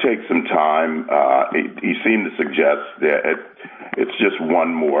 Would you take some time? He seemed to suggest that it's just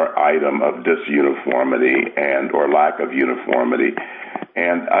one more item of disuniformity or lack of uniformity.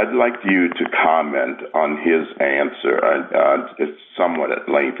 And I'd like you to comment on his answer. It's somewhat at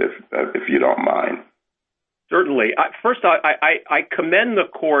length, if you don't mind. Certainly. First, I commend the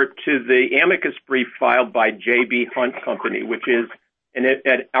court to the amicus brief filed by J.B. Hunt Company, which is an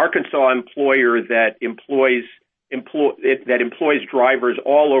Arkansas employer that employs drivers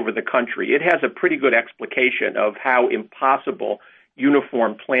all over the country. It has a pretty good explication of how impossible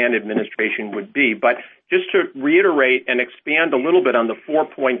uniform plan administration would be. But just to reiterate and expand a little bit on the 4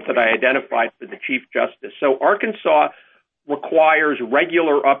 points that I identified for the Chief Justice. So Arkansas requires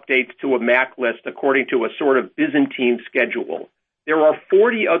regular updates to a MAC list according to a sort of Byzantine schedule. There are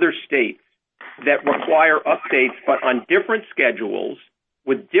 40 other states that require updates, but on different schedules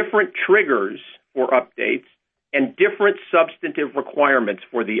with different triggers for updates and different substantive requirements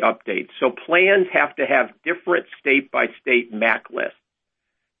for the updates. So plans have to have different state-by-state MAC lists.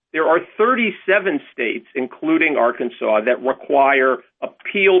 There are 37 states, including Arkansas, that require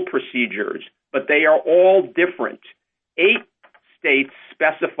appeal procedures, but they are all different. 8 states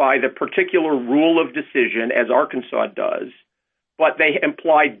specify the particular rule of decision, as Arkansas does, but they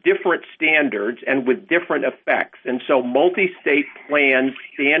imply different standards and with different effects. And so multi-state plans,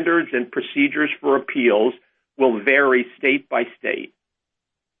 standards, and procedures for appeals will vary state by state.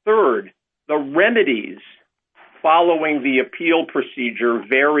 Third, the remedies following the appeal procedure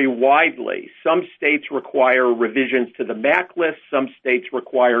vary widely. Some states require revisions to the MAC list. Some states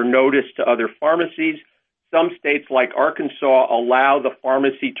require notice to other pharmacies. Some states, like Arkansas, allow the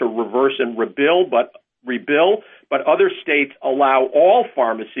pharmacy to reverse and rebill, but rebill, but other states allow all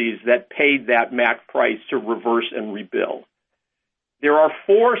pharmacies that paid that MAC price to reverse and rebill. There are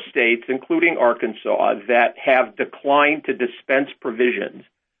 4 states, including Arkansas, that have declined to dispense provisions,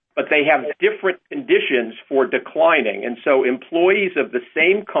 but they have different conditions for declining, and so employees of the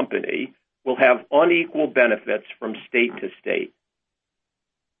same company will have unequal benefits from state to state.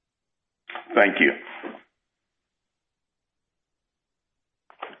 Thank you.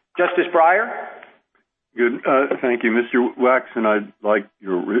 Justice Breyer? Good. Thank you, Mr. Waxman. I'd like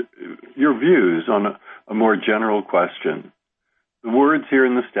your views on a more general question. The words here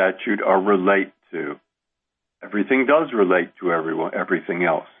in the statute are relate to. Everything does relate to everything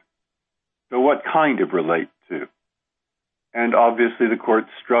else. So what kind of relate to? And obviously the court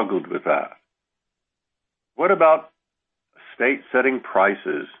struggled with that. What about state setting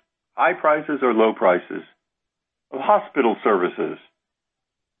prices, high prices or low prices, of hospital services,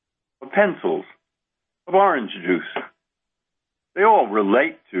 of pencils, of orange juice? They all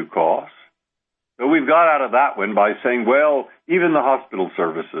relate to costs. So we've got out of that one by saying, well, even the hospital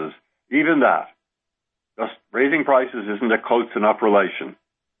services, even that, just raising prices isn't a close enough relation.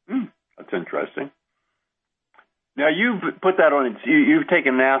 That's interesting. Now, you've put that on, you've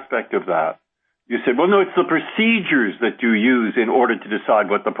taken an aspect of that. You said, well, no, it's the procedures that you use in order to decide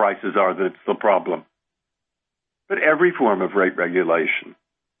what the prices are that's the problem. But every form of rate regulation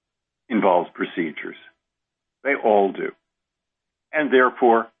involves procedures. They all do. And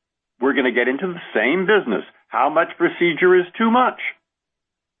therefore, we're going to get into the same business. How much procedure is too much?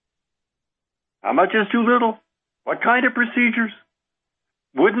 How much is too little? What kind of procedures?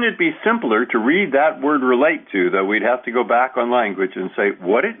 Wouldn't it be simpler to read that word relate to, though we'd have to go back on language and say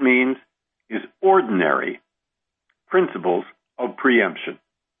what it means is ordinary principles of preemption.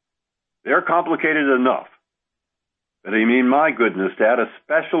 They're complicated enough. But I mean, my goodness, to add a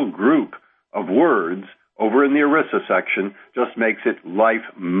special group of words over in the ERISA section just makes it life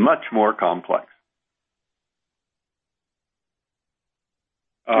much more complex.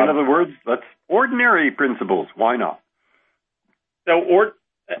 In other words, that's ordinary principles. Why not? So,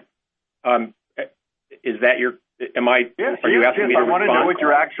 is that your? Am I? Yes, are you asking me to I want to know what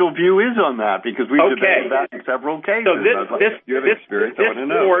your actual view is on that, because we've debated that in several cases. So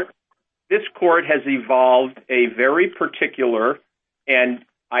this court has evolved a very particular and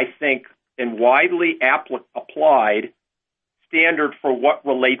I think and widely applied standard for what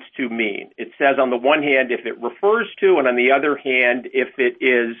relates to mean. It says on the one hand if it refers to, and on the other hand if it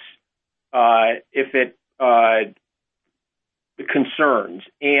is concerns.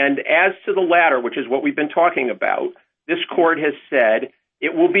 And as to the latter, which is what we've been talking about, this court has said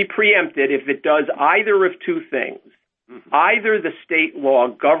it will be preempted if it does either of two things. Mm-hmm. Either the state law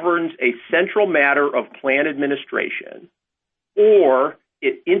governs a central matter of plan administration, or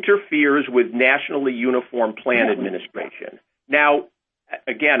it interferes with nationally uniform plan administration. Now,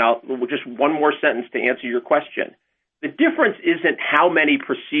 again, just one more sentence to answer your question. The difference isn't how many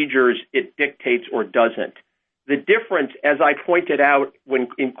procedures it dictates or doesn't. The difference, as I pointed out when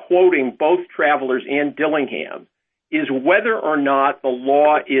in quoting both Travelers and Dillingham, is whether or not the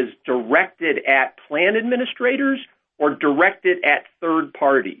law is directed at plan administrators or directed at third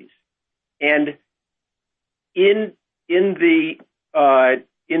parties. And in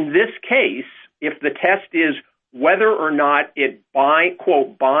this case, if the test is whether or not it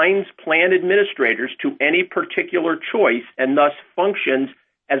quote binds plan administrators to any particular choice and thus functions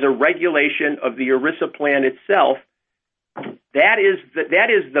as a regulation of the ERISA plan itself, that is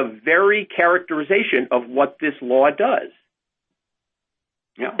the very characterization of what this law does.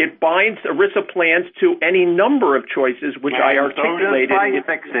 Yeah. It binds ERISA plans to any number of choices, which I articulated.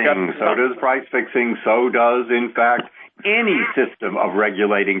 So does price fixing. So does, in fact, any system of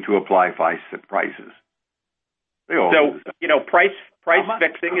regulating to apply prices. So, price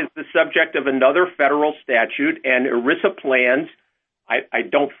fixing is the subject of another federal statute, and ERISA plans, I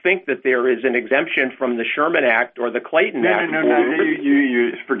don't think that there is an exemption from the Sherman Act or the Clayton Act. No.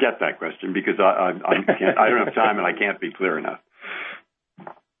 You forget that question, because I don't have time and I can't be clear enough.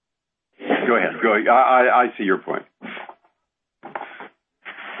 Go ahead. I see your point.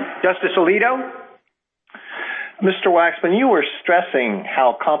 Justice Alito? Mr. Waxman, you were stressing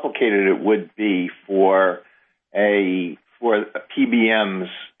how complicated it would be for PBMs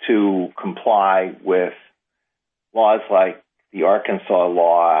to comply with laws like the Arkansas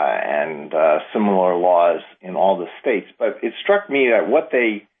law and similar laws in all the states. But it struck me that what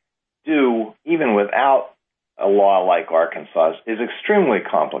they do, even without a law like Arkansas, is extremely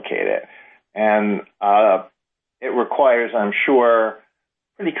complicated. And it requires, I'm sure,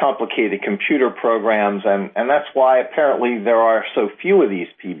 pretty complicated computer programs, and that's why apparently there are so few of these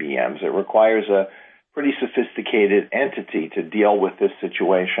PBMs. It requires a pretty sophisticated entity to deal with this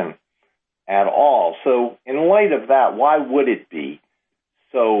situation at all. So in light of that, why would it be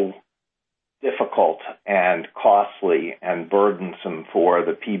so difficult and costly and burdensome for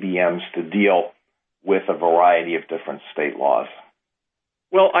the PBMs to deal with a variety of different state laws?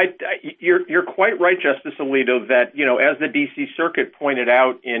 Well, you're quite right, Justice Alito, that, as the D.C. Circuit pointed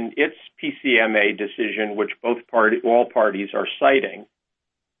out in its PCMA decision, which all parties are citing,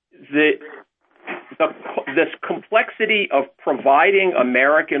 this complexity of providing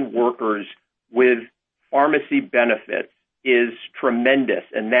American workers with pharmacy benefits is tremendous,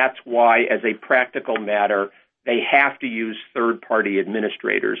 and that's why, as a practical matter, they have to use third-party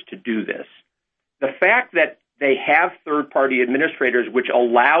administrators to do this. The fact that they have third-party administrators which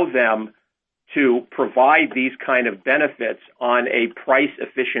allow them to provide these kind of benefits on a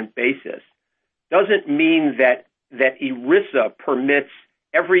price-efficient basis doesn't mean that ERISA permits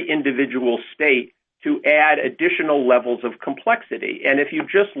every individual state to add additional levels of complexity. And if you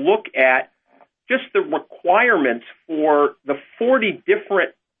just look at just the requirements for the 40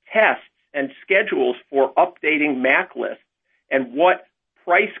 different tests and schedules for updating MAC lists and what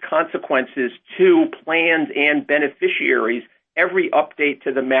price consequences to plans and beneficiaries every update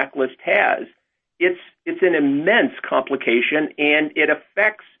to the MAC list has, it's an immense complication, and it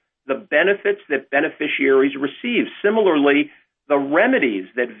affects the benefits that beneficiaries receive. Similarly, the remedies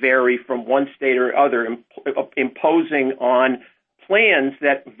that vary from one state or other, imposing on plans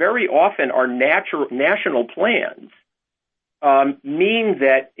that very often are national plans, mean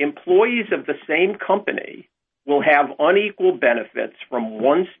that employees of the same company will have unequal benefits from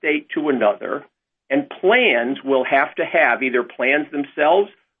one state to another, and plans will have to have either plans themselves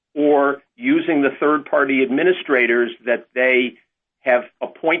or using the third-party administrators that they have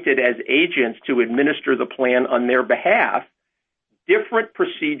appointed as agents to administer the plan on their behalf, different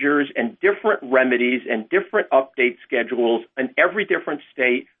procedures and different remedies and different update schedules in every different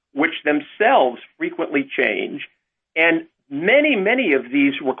state, which themselves frequently change. And many of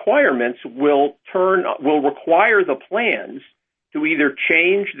these requirements will require the plans to either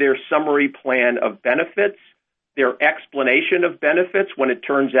change their summary plan of benefits, their explanation of benefits when it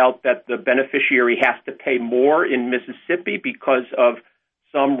turns out that the beneficiary has to pay more in Mississippi because of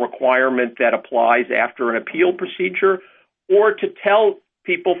some requirement that applies after an appeal procedure, or to tell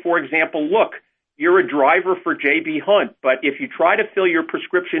people, for example, look, you're a driver for J.B. Hunt, but if you try to fill your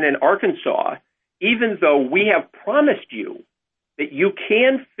prescription in Arkansas, even though we have promised you that you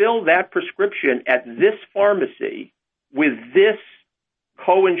can fill that prescription at this pharmacy with this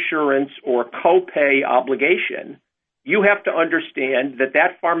coinsurance or copay obligation, you have to understand that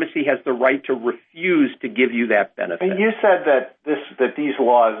that pharmacy has the right to refuse to give you that benefit. And you said that these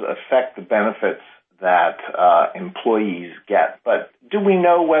laws affect the benefits that employees get, but do we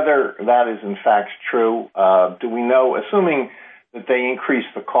know whether that is in fact true? Do we know, assuming that they increase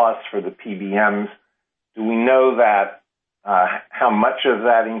the costs for the PBMs, do we know that how much of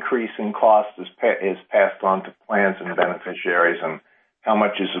that increase in cost is passed on to plans and beneficiaries, and how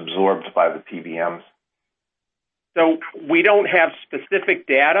much is absorbed by the PBMs? So we don't have specific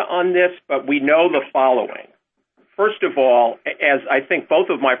data on this, but we know the following. First of all, as I think both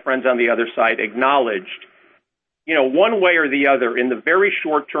of my friends on the other side acknowledged, one way or the other, in the very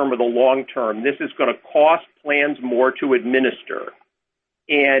short term or the long term, this is going to cost plans more to administer,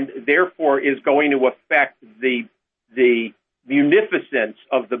 and therefore is going to affect the munificence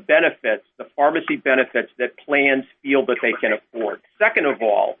of the benefits, the pharmacy benefits that plans feel that they can afford. Second of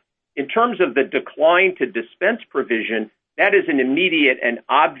all, in terms of the decline to dispense provision, that is an immediate and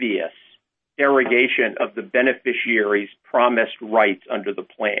obvious derogation of the beneficiary's promised rights under the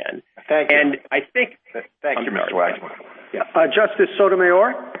plan. Thank you. And I think... Thank you, Mr. Waxman. Yeah. Justice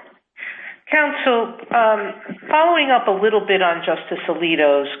Sotomayor? Counsel, following up a little bit on Justice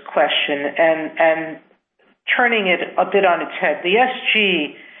Alito's question and turning it a bit on its head, the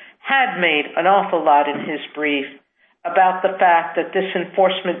SG had made an awful lot in his brief about the fact that this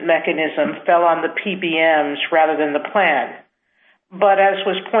enforcement mechanism fell on the PBMs rather than the plan. But as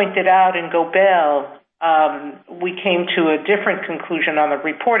was pointed out in Gobel, we came to a different conclusion on the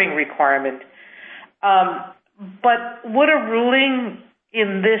reporting requirement. But would a ruling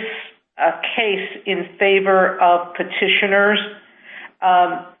in this case in favor of petitioners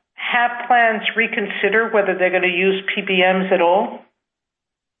have plans reconsider whether they're going to use PBMs at all?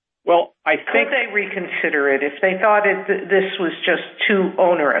 Well, I think... Could they reconsider it if they thought this was just too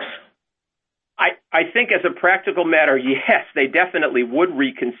onerous? I think as a practical matter, yes, they definitely would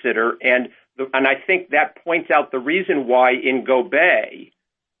reconsider, and I think that points out the reason why in Gobel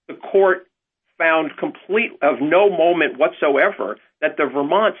the court found of no moment whatsoever that the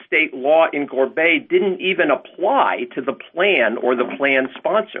Vermont state law in Gorbet didn't even apply to the plan or the plan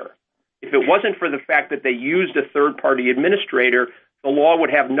sponsor. If it wasn't for the fact that they used a third-party administrator, the law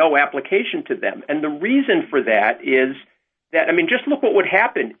would have no application to them. And the reason for that is that, just look what would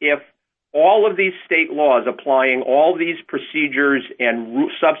happen if all of these state laws applying all these procedures and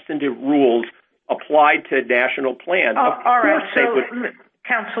substantive rules applied to national plans. All right. So,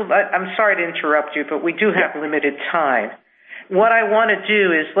 Counsel, I'm sorry to interrupt you, but we do have limited time. What I want to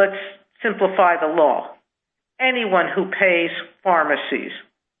do is let's simplify the law. Anyone who pays pharmacies,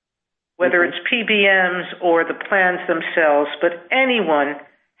 whether it's PBMs or the plans themselves, but anyone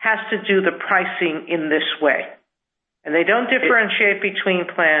has to do the pricing in this way. And they don't differentiate between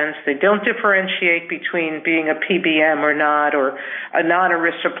plans. They don't differentiate between being a PBM or not, or a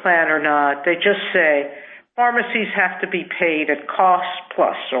non-ERISA plan or not. They just say pharmacies have to be paid at cost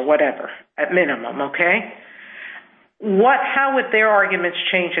plus or whatever, at minimum, okay? How would their arguments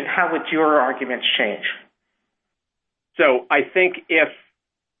change and how would your arguments change? So I think if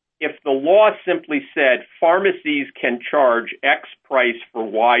the law simply said pharmacies can charge X price for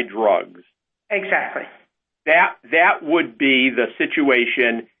Y drugs. Exactly. That would be the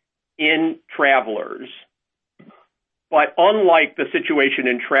situation in Travelers. But unlike the situation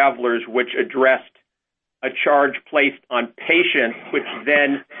in Travelers, which addressed a charge placed on patients, which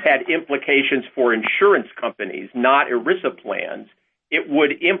then had implications for insurance companies, not ERISA plans, it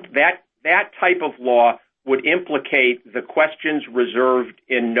would that type of law would implicate the questions reserved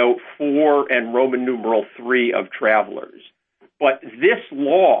in Note 4 and Roman numeral 3 of Travelers. But this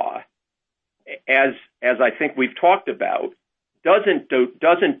law, as I think we've talked about, doesn't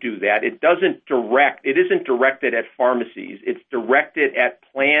do that. It isn't directed at pharmacies. It's directed at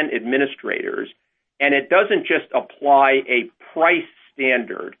plan administrators. And it doesn't just apply a price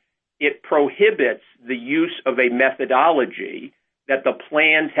standard. It prohibits the use of a methodology that the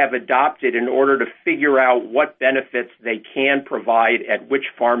plans have adopted in order to figure out what benefits they can provide at which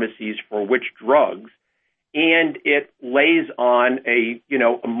pharmacies for which drugs. And it lays on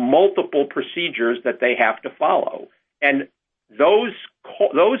multiple procedures that they have to follow. And those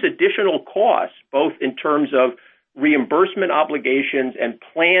additional costs, both in terms of reimbursement obligations and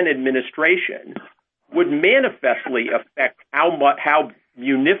plan administration, would manifestly affect how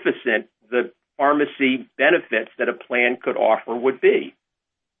munificent the pharmacy benefits that a plan could offer would be.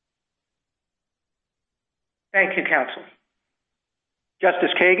 Thank you, Counsel. Justice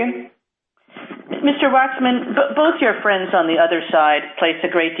Kagan? Mr. Waxman, both your friends on the other side place a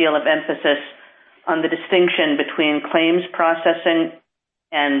great deal of emphasis on the distinction between claims processing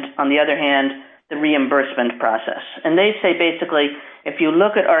and, on the other hand, the reimbursement process. And they say basically, if you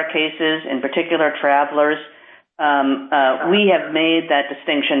look at our cases, in particular Travelers, we have made that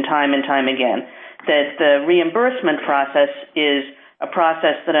distinction time and time again, that the reimbursement process is a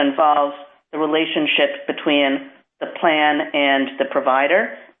process that involves the relationship between the plan and the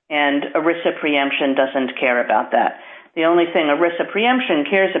provider, and ERISA preemption doesn't care about that. The only thing ERISA preemption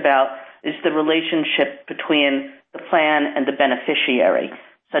cares about is the relationship between the plan and the beneficiary,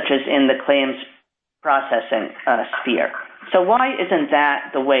 such as in the claims processing sphere. So why isn't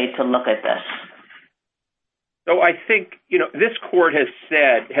that the way to look at this? So I think, this court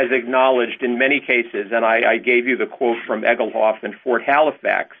has acknowledged in many cases, and I gave you the quote from Egelhoff and Fort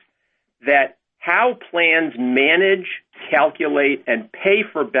Halifax, that how plans manage, calculate, and pay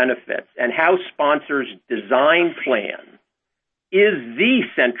for benefits and how sponsors design plans is the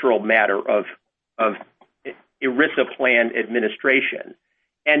central matter of ERISA plan administration.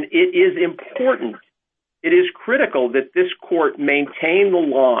 And it is important, it is critical that this court maintain the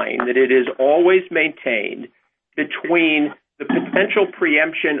line that it is always maintained between the potential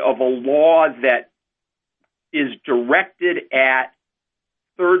preemption of a law that is directed at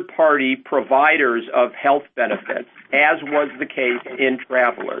third-party providers of health benefits, as was the case in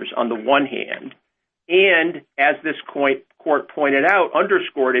Travelers on the one hand, and, as this court pointed out,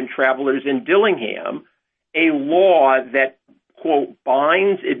 underscored in Travelers in Dillingham, a law that, quote,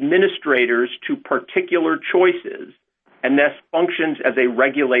 binds administrators to particular choices and thus functions as a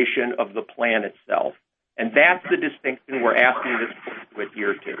regulation of the plan itself. And that's the distinction we're asking this court to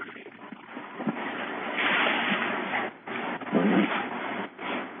adhere to.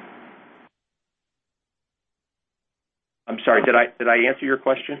 I'm sorry, did I answer your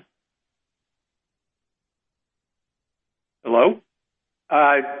question? Hello?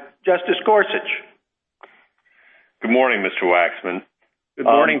 Justice Gorsuch. Good morning, Mr. Waxman. Good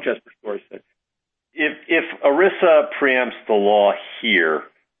morning, Justice Gorsuch. If ERISA preempts the law here,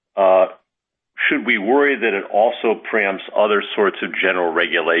 should we worry that it also preempts other sorts of general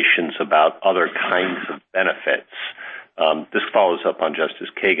regulations about other kinds of benefits? This follows up on Justice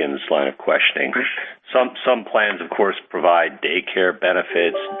Kagan's line of questioning. Some plans, of course, provide daycare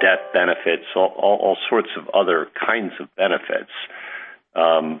benefits, death benefits, all sorts of other kinds of benefits.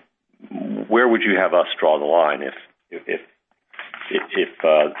 Where would you have us draw the line if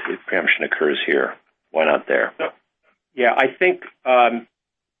preemption occurs here? Why not there? Yeah, I think I'm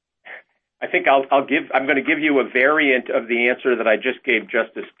going to give you a variant of the answer that I just gave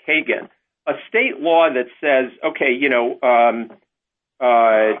Justice Kagan. A state law that says, okay,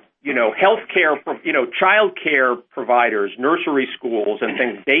 healthcare, child care providers, nursery schools, and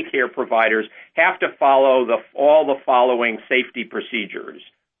things, daycare providers have to follow all the following safety procedures,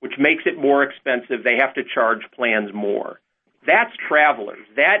 which makes it more expensive. They have to charge plans more. That's travelers.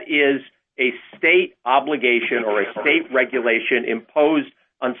 That is a state obligation or a state regulation imposed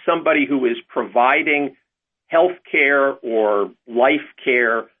on somebody who is providing health care or life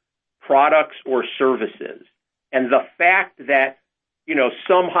care products or services. And the fact that,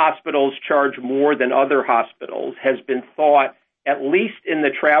 some hospitals charge more than other hospitals has been thought, at least in the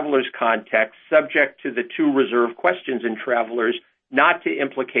travelers' context, subject to the two reserved questions in travelers, not to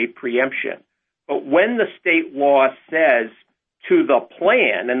implicate preemption. But when the state law says to the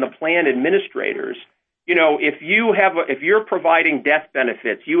plan and the plan administrators, if you're providing death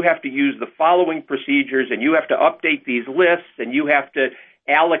benefits, you have to use the following procedures, and you have to update these lists, and you have to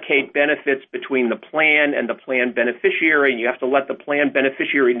allocate benefits between the plan and the plan beneficiary, and you have to let the plan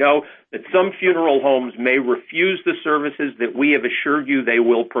beneficiary know that some funeral homes may refuse the services that we have assured you they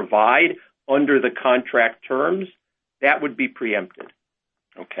will provide under the contract terms, that would be preempted.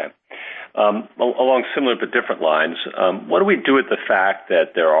 Okay. Along similar but different lines, what do we do with the fact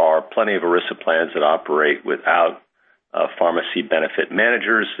that there are plenty of ERISA plans that operate without pharmacy benefit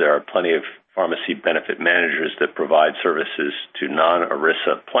managers? There are plenty of pharmacy benefit managers that provide services to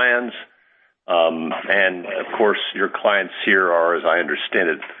non-ERISA plans. And, of course, your clients here are, as I understand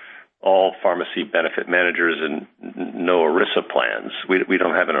it, all pharmacy benefit managers and no ERISA plans. We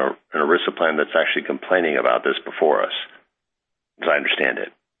don't have an ERISA plan that's actually complaining about this before us, as I understand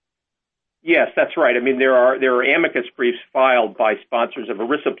it. Yes, that's right. I mean, there are amicus briefs filed by sponsors of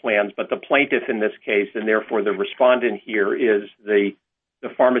ERISA plans, but the plaintiff in this case, and therefore the respondent here, is the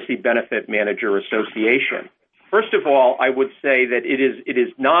Pharmacy Benefit Manager Association. First of all, I would say that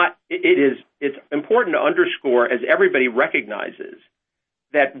it's important to underscore, as everybody recognizes,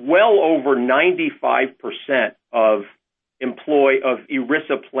 that well over 95% of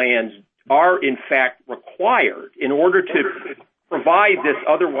ERISA plans are in fact required in order to provide this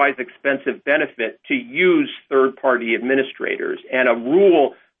otherwise expensive benefit to use third-party administrators, and a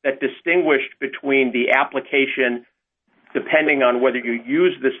rule that distinguished between the application depending on whether you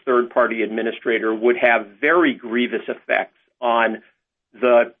use this third-party administrator would have very grievous effects on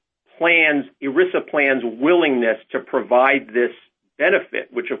the ERISA plan's willingness to provide this benefit,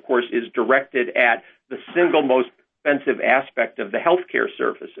 which of course is directed at the single most expensive aspect of the healthcare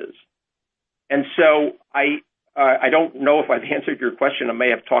services. And so I don't know if I've answered your question. I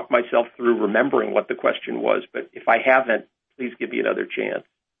may have talked myself through remembering what the question was, but if I haven't, please give me another chance.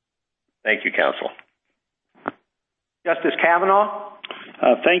 Thank you, counsel. Justice Kavanaugh?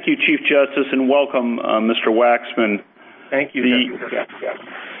 Thank you, Chief Justice, and welcome, Mr. Waxman. Thank you,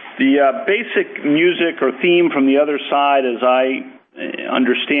 The basic music or theme from the other side, as I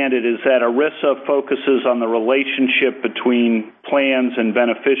understand it, is that ERISA focuses on the relationship between plans and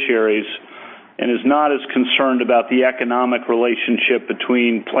beneficiaries and is not as concerned about the economic relationship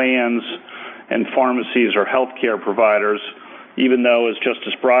between plans and pharmacies or healthcare providers, even though, as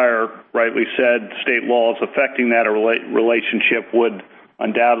Justice Breyer rightly said, state laws affecting that relationship would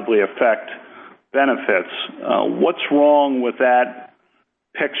undoubtedly affect benefits. What's wrong with that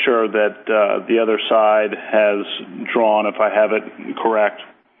picture that the other side has drawn, if I have it correct?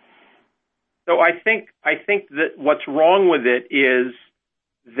 So I think that what's wrong with it is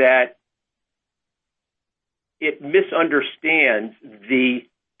that it misunderstands the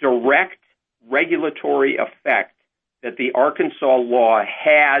direct regulatory effect that the Arkansas law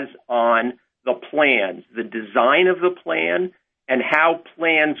has on the plans, the design of the plan, and how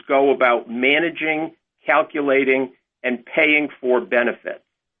plans go about managing, calculating, and paying for benefits.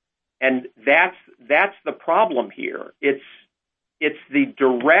 And that's the problem here. It's the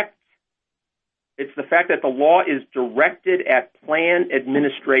fact that the law is directed at plan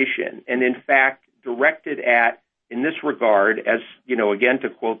administration, and in fact directed at, in this regard, as again to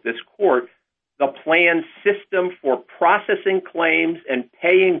quote this court, the plan system for processing claims and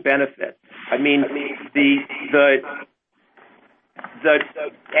paying benefits. I mean, The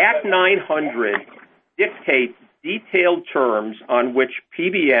Act 900 dictates detailed terms on which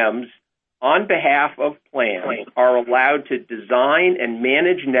PBMs, on behalf of plans, are allowed to design and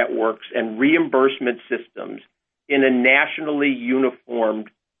manage networks and reimbursement systems in a nationally uniformed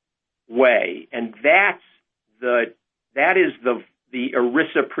way, and that is the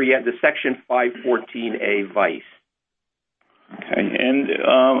ERISA the Section 514A vice. Okay, and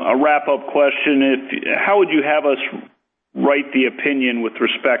a wrap-up question: how would you have us write the opinion with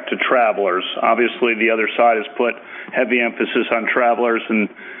respect to travelers? Obviously, the other side has put heavy emphasis on travelers, and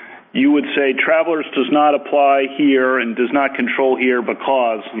you would say travelers does not apply here and does not control here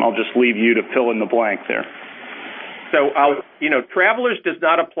because, and I'll just leave you to fill in the blank there. So, travelers does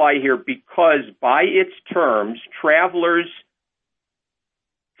not apply here because, by its terms, travelers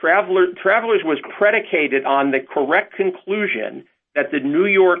was predicated on the correct conclusion that the New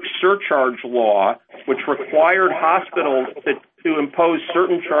York surcharge law, which required hospitals to impose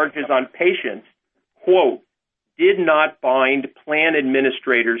certain charges on patients, quote, did not bind plan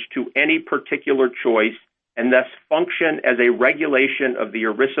administrators to any particular choice and thus function as a regulation of the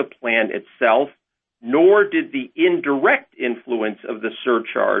ERISA plan itself, nor did the indirect influence of the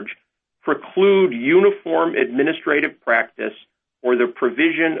surcharge preclude uniform administrative practice or the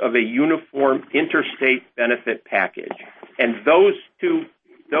provision of a uniform interstate benefit package. And those two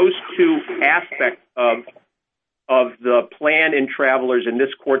aspects of the plan in Travelers and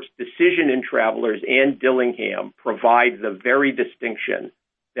this court's decision in Travelers and Dillingham provide the very distinction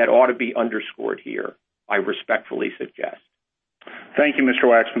that ought to be underscored here, I respectfully suggest. Thank you, Mr.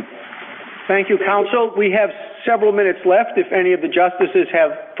 Waxman. Thank you, counsel. We have several minutes left if any of the justices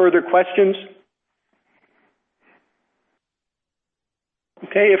have further questions.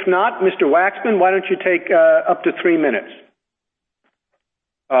 Okay, if not, Mr. Waxman, why don't you take up to 3 minutes?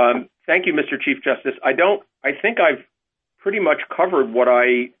 Thank you, Mr. Chief Justice. I think I've pretty much covered what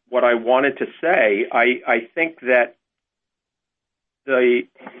I wanted to say. I think that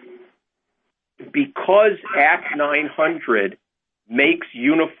because Act 900 makes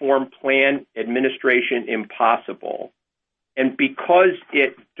uniform plan administration impossible, and because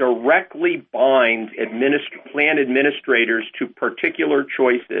it directly binds plan administrators to particular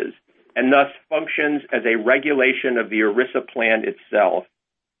choices and thus functions as a regulation of the ERISA plan itself,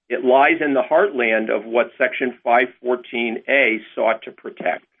 it lies in the heartland of what Section 514A sought to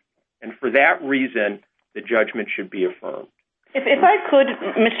protect. And for that reason, the judgment should be affirmed. If I could,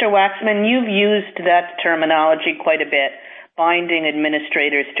 Mr. Waxman, you've used that terminology quite a bit, binding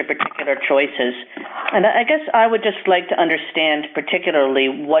administrators to particular choices. And I guess I would just like to understand particularly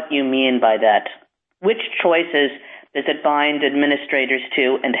what you mean by that. Which choices does it bind administrators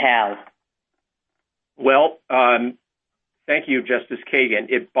to and how? Well, thank you, Justice Kagan.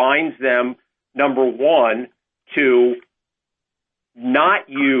 It binds them, number one, to not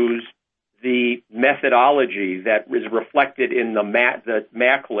use the methodology that is reflected in the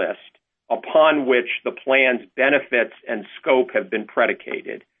MAC list upon which the plan's benefits and scope have been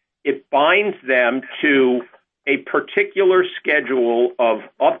predicated. It binds them to a particular schedule of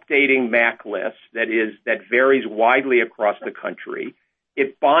updating MAC lists that varies widely across the country.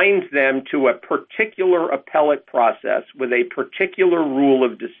 It binds them to a particular appellate process with a particular rule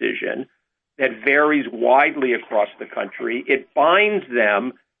of decision that varies widely across the country. It binds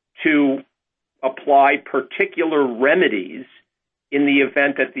them to apply particular remedies in the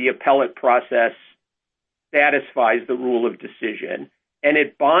event that the appellate process satisfies the rule of decision. And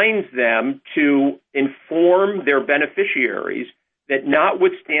it binds them to inform their beneficiaries that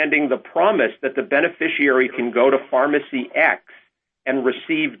notwithstanding the promise that the beneficiary can go to pharmacy X and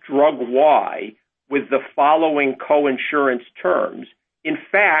receive drug Y with the following co-insurance terms, in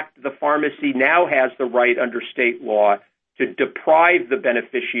fact, the pharmacy now has the right under state law to deprive the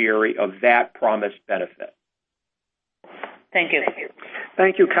beneficiary of that promised benefit. Thank you.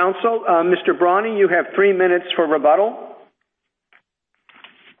 Thank you, counsel. Mr. Brawny, you have 3 minutes for rebuttal.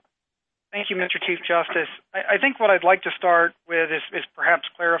 Thank you, Mr. Chief Justice. I think what I'd like to start with is perhaps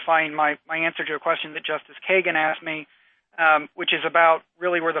clarifying my answer to a question that Justice Kagan asked me, which is about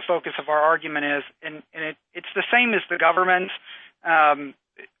really where the focus of our argument is. And it's the same as the government.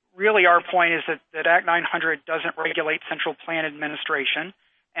 Really, our point is that Act 900 doesn't regulate central plan administration.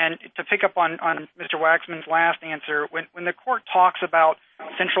 And to pick up on Mr. Waxman's last answer, when the court talks about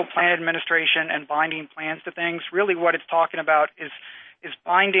central plan administration and binding plans to things, really what it's talking about is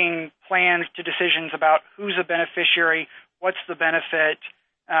binding plans to decisions about who's a beneficiary, what's the benefit,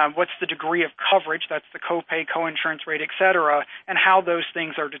 what's the degree of coverage, that's the copay, co-insurance rate, et cetera, and how those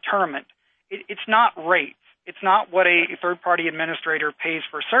things are determined. It's not rates. It's not what a third-party administrator pays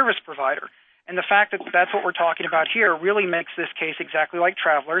for a service provider. And the fact that that's what we're talking about here really makes this case exactly like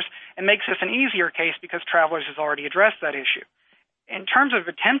Travelers and makes this an easier case because Travelers has already addressed that issue. In terms of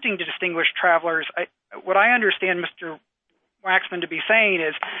attempting to distinguish Travelers, what I understand Mr. Waxman to be saying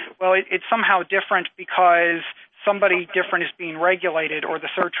is, well, it's somehow different because somebody different is being regulated or the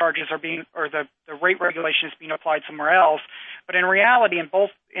surcharges are being, or the rate regulation is being applied somewhere else. But in reality,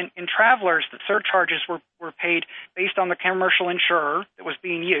 in Travelers, the surcharges were paid based on the commercial insurer that was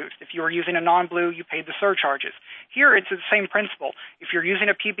being used. If you were using a non-blue, you paid the surcharges. Here, it's the same principle. If you're using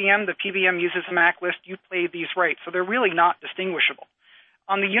a PBM, the PBM uses a MAC list, you pay these rates. So they're really not distinguishable.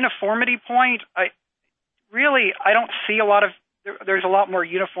 On the uniformity point, I don't see there's a lot more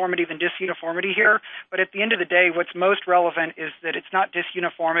uniformity than disuniformity here, but at the end of the day, what's most relevant is that it's not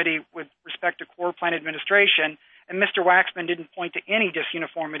disuniformity with respect to core plan administration, and Mr. Waxman didn't point to any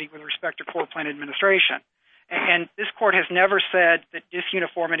disuniformity with respect to core plan administration. And this court has never said that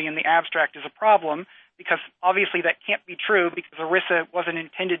disuniformity in the abstract is a problem, because obviously that can't be true because ERISA wasn't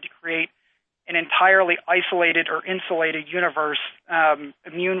intended to create an entirely isolated or insulated universe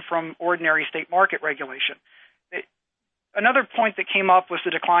immune from ordinary state market regulation. Another point that came up was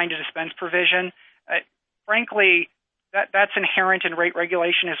the decline to dispense provision. Frankly, that's inherent in rate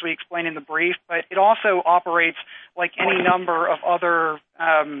regulation, as we explained in the brief, but it also operates like any number of other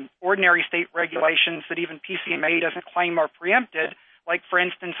ordinary state regulations that even PCMA doesn't claim are preempted. Like, for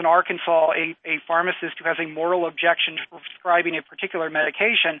instance, in Arkansas, a pharmacist who has a moral objection to prescribing a particular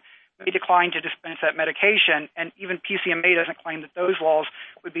medication may decline to dispense that medication, and even PCMA doesn't claim that those laws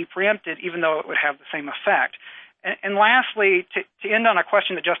would be preempted, even though it would have the same effect. And lastly, to end on a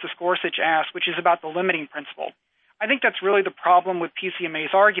question that Justice Gorsuch asked, which is about the limiting principle, I think that's really the problem with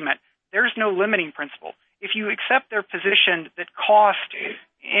PCMA's argument. There's no limiting principle. If you accept their position that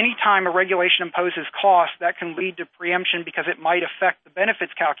any time a regulation imposes cost, that can lead to preemption because it might affect the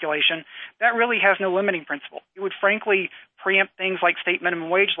benefits calculation, that really has no limiting principle. It would frankly preempt things like state minimum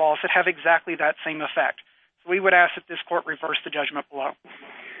wage laws that have exactly that same effect. So we would ask that this court reverse the judgment below.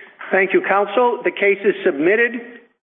 Thank you, counsel. The case is submitted.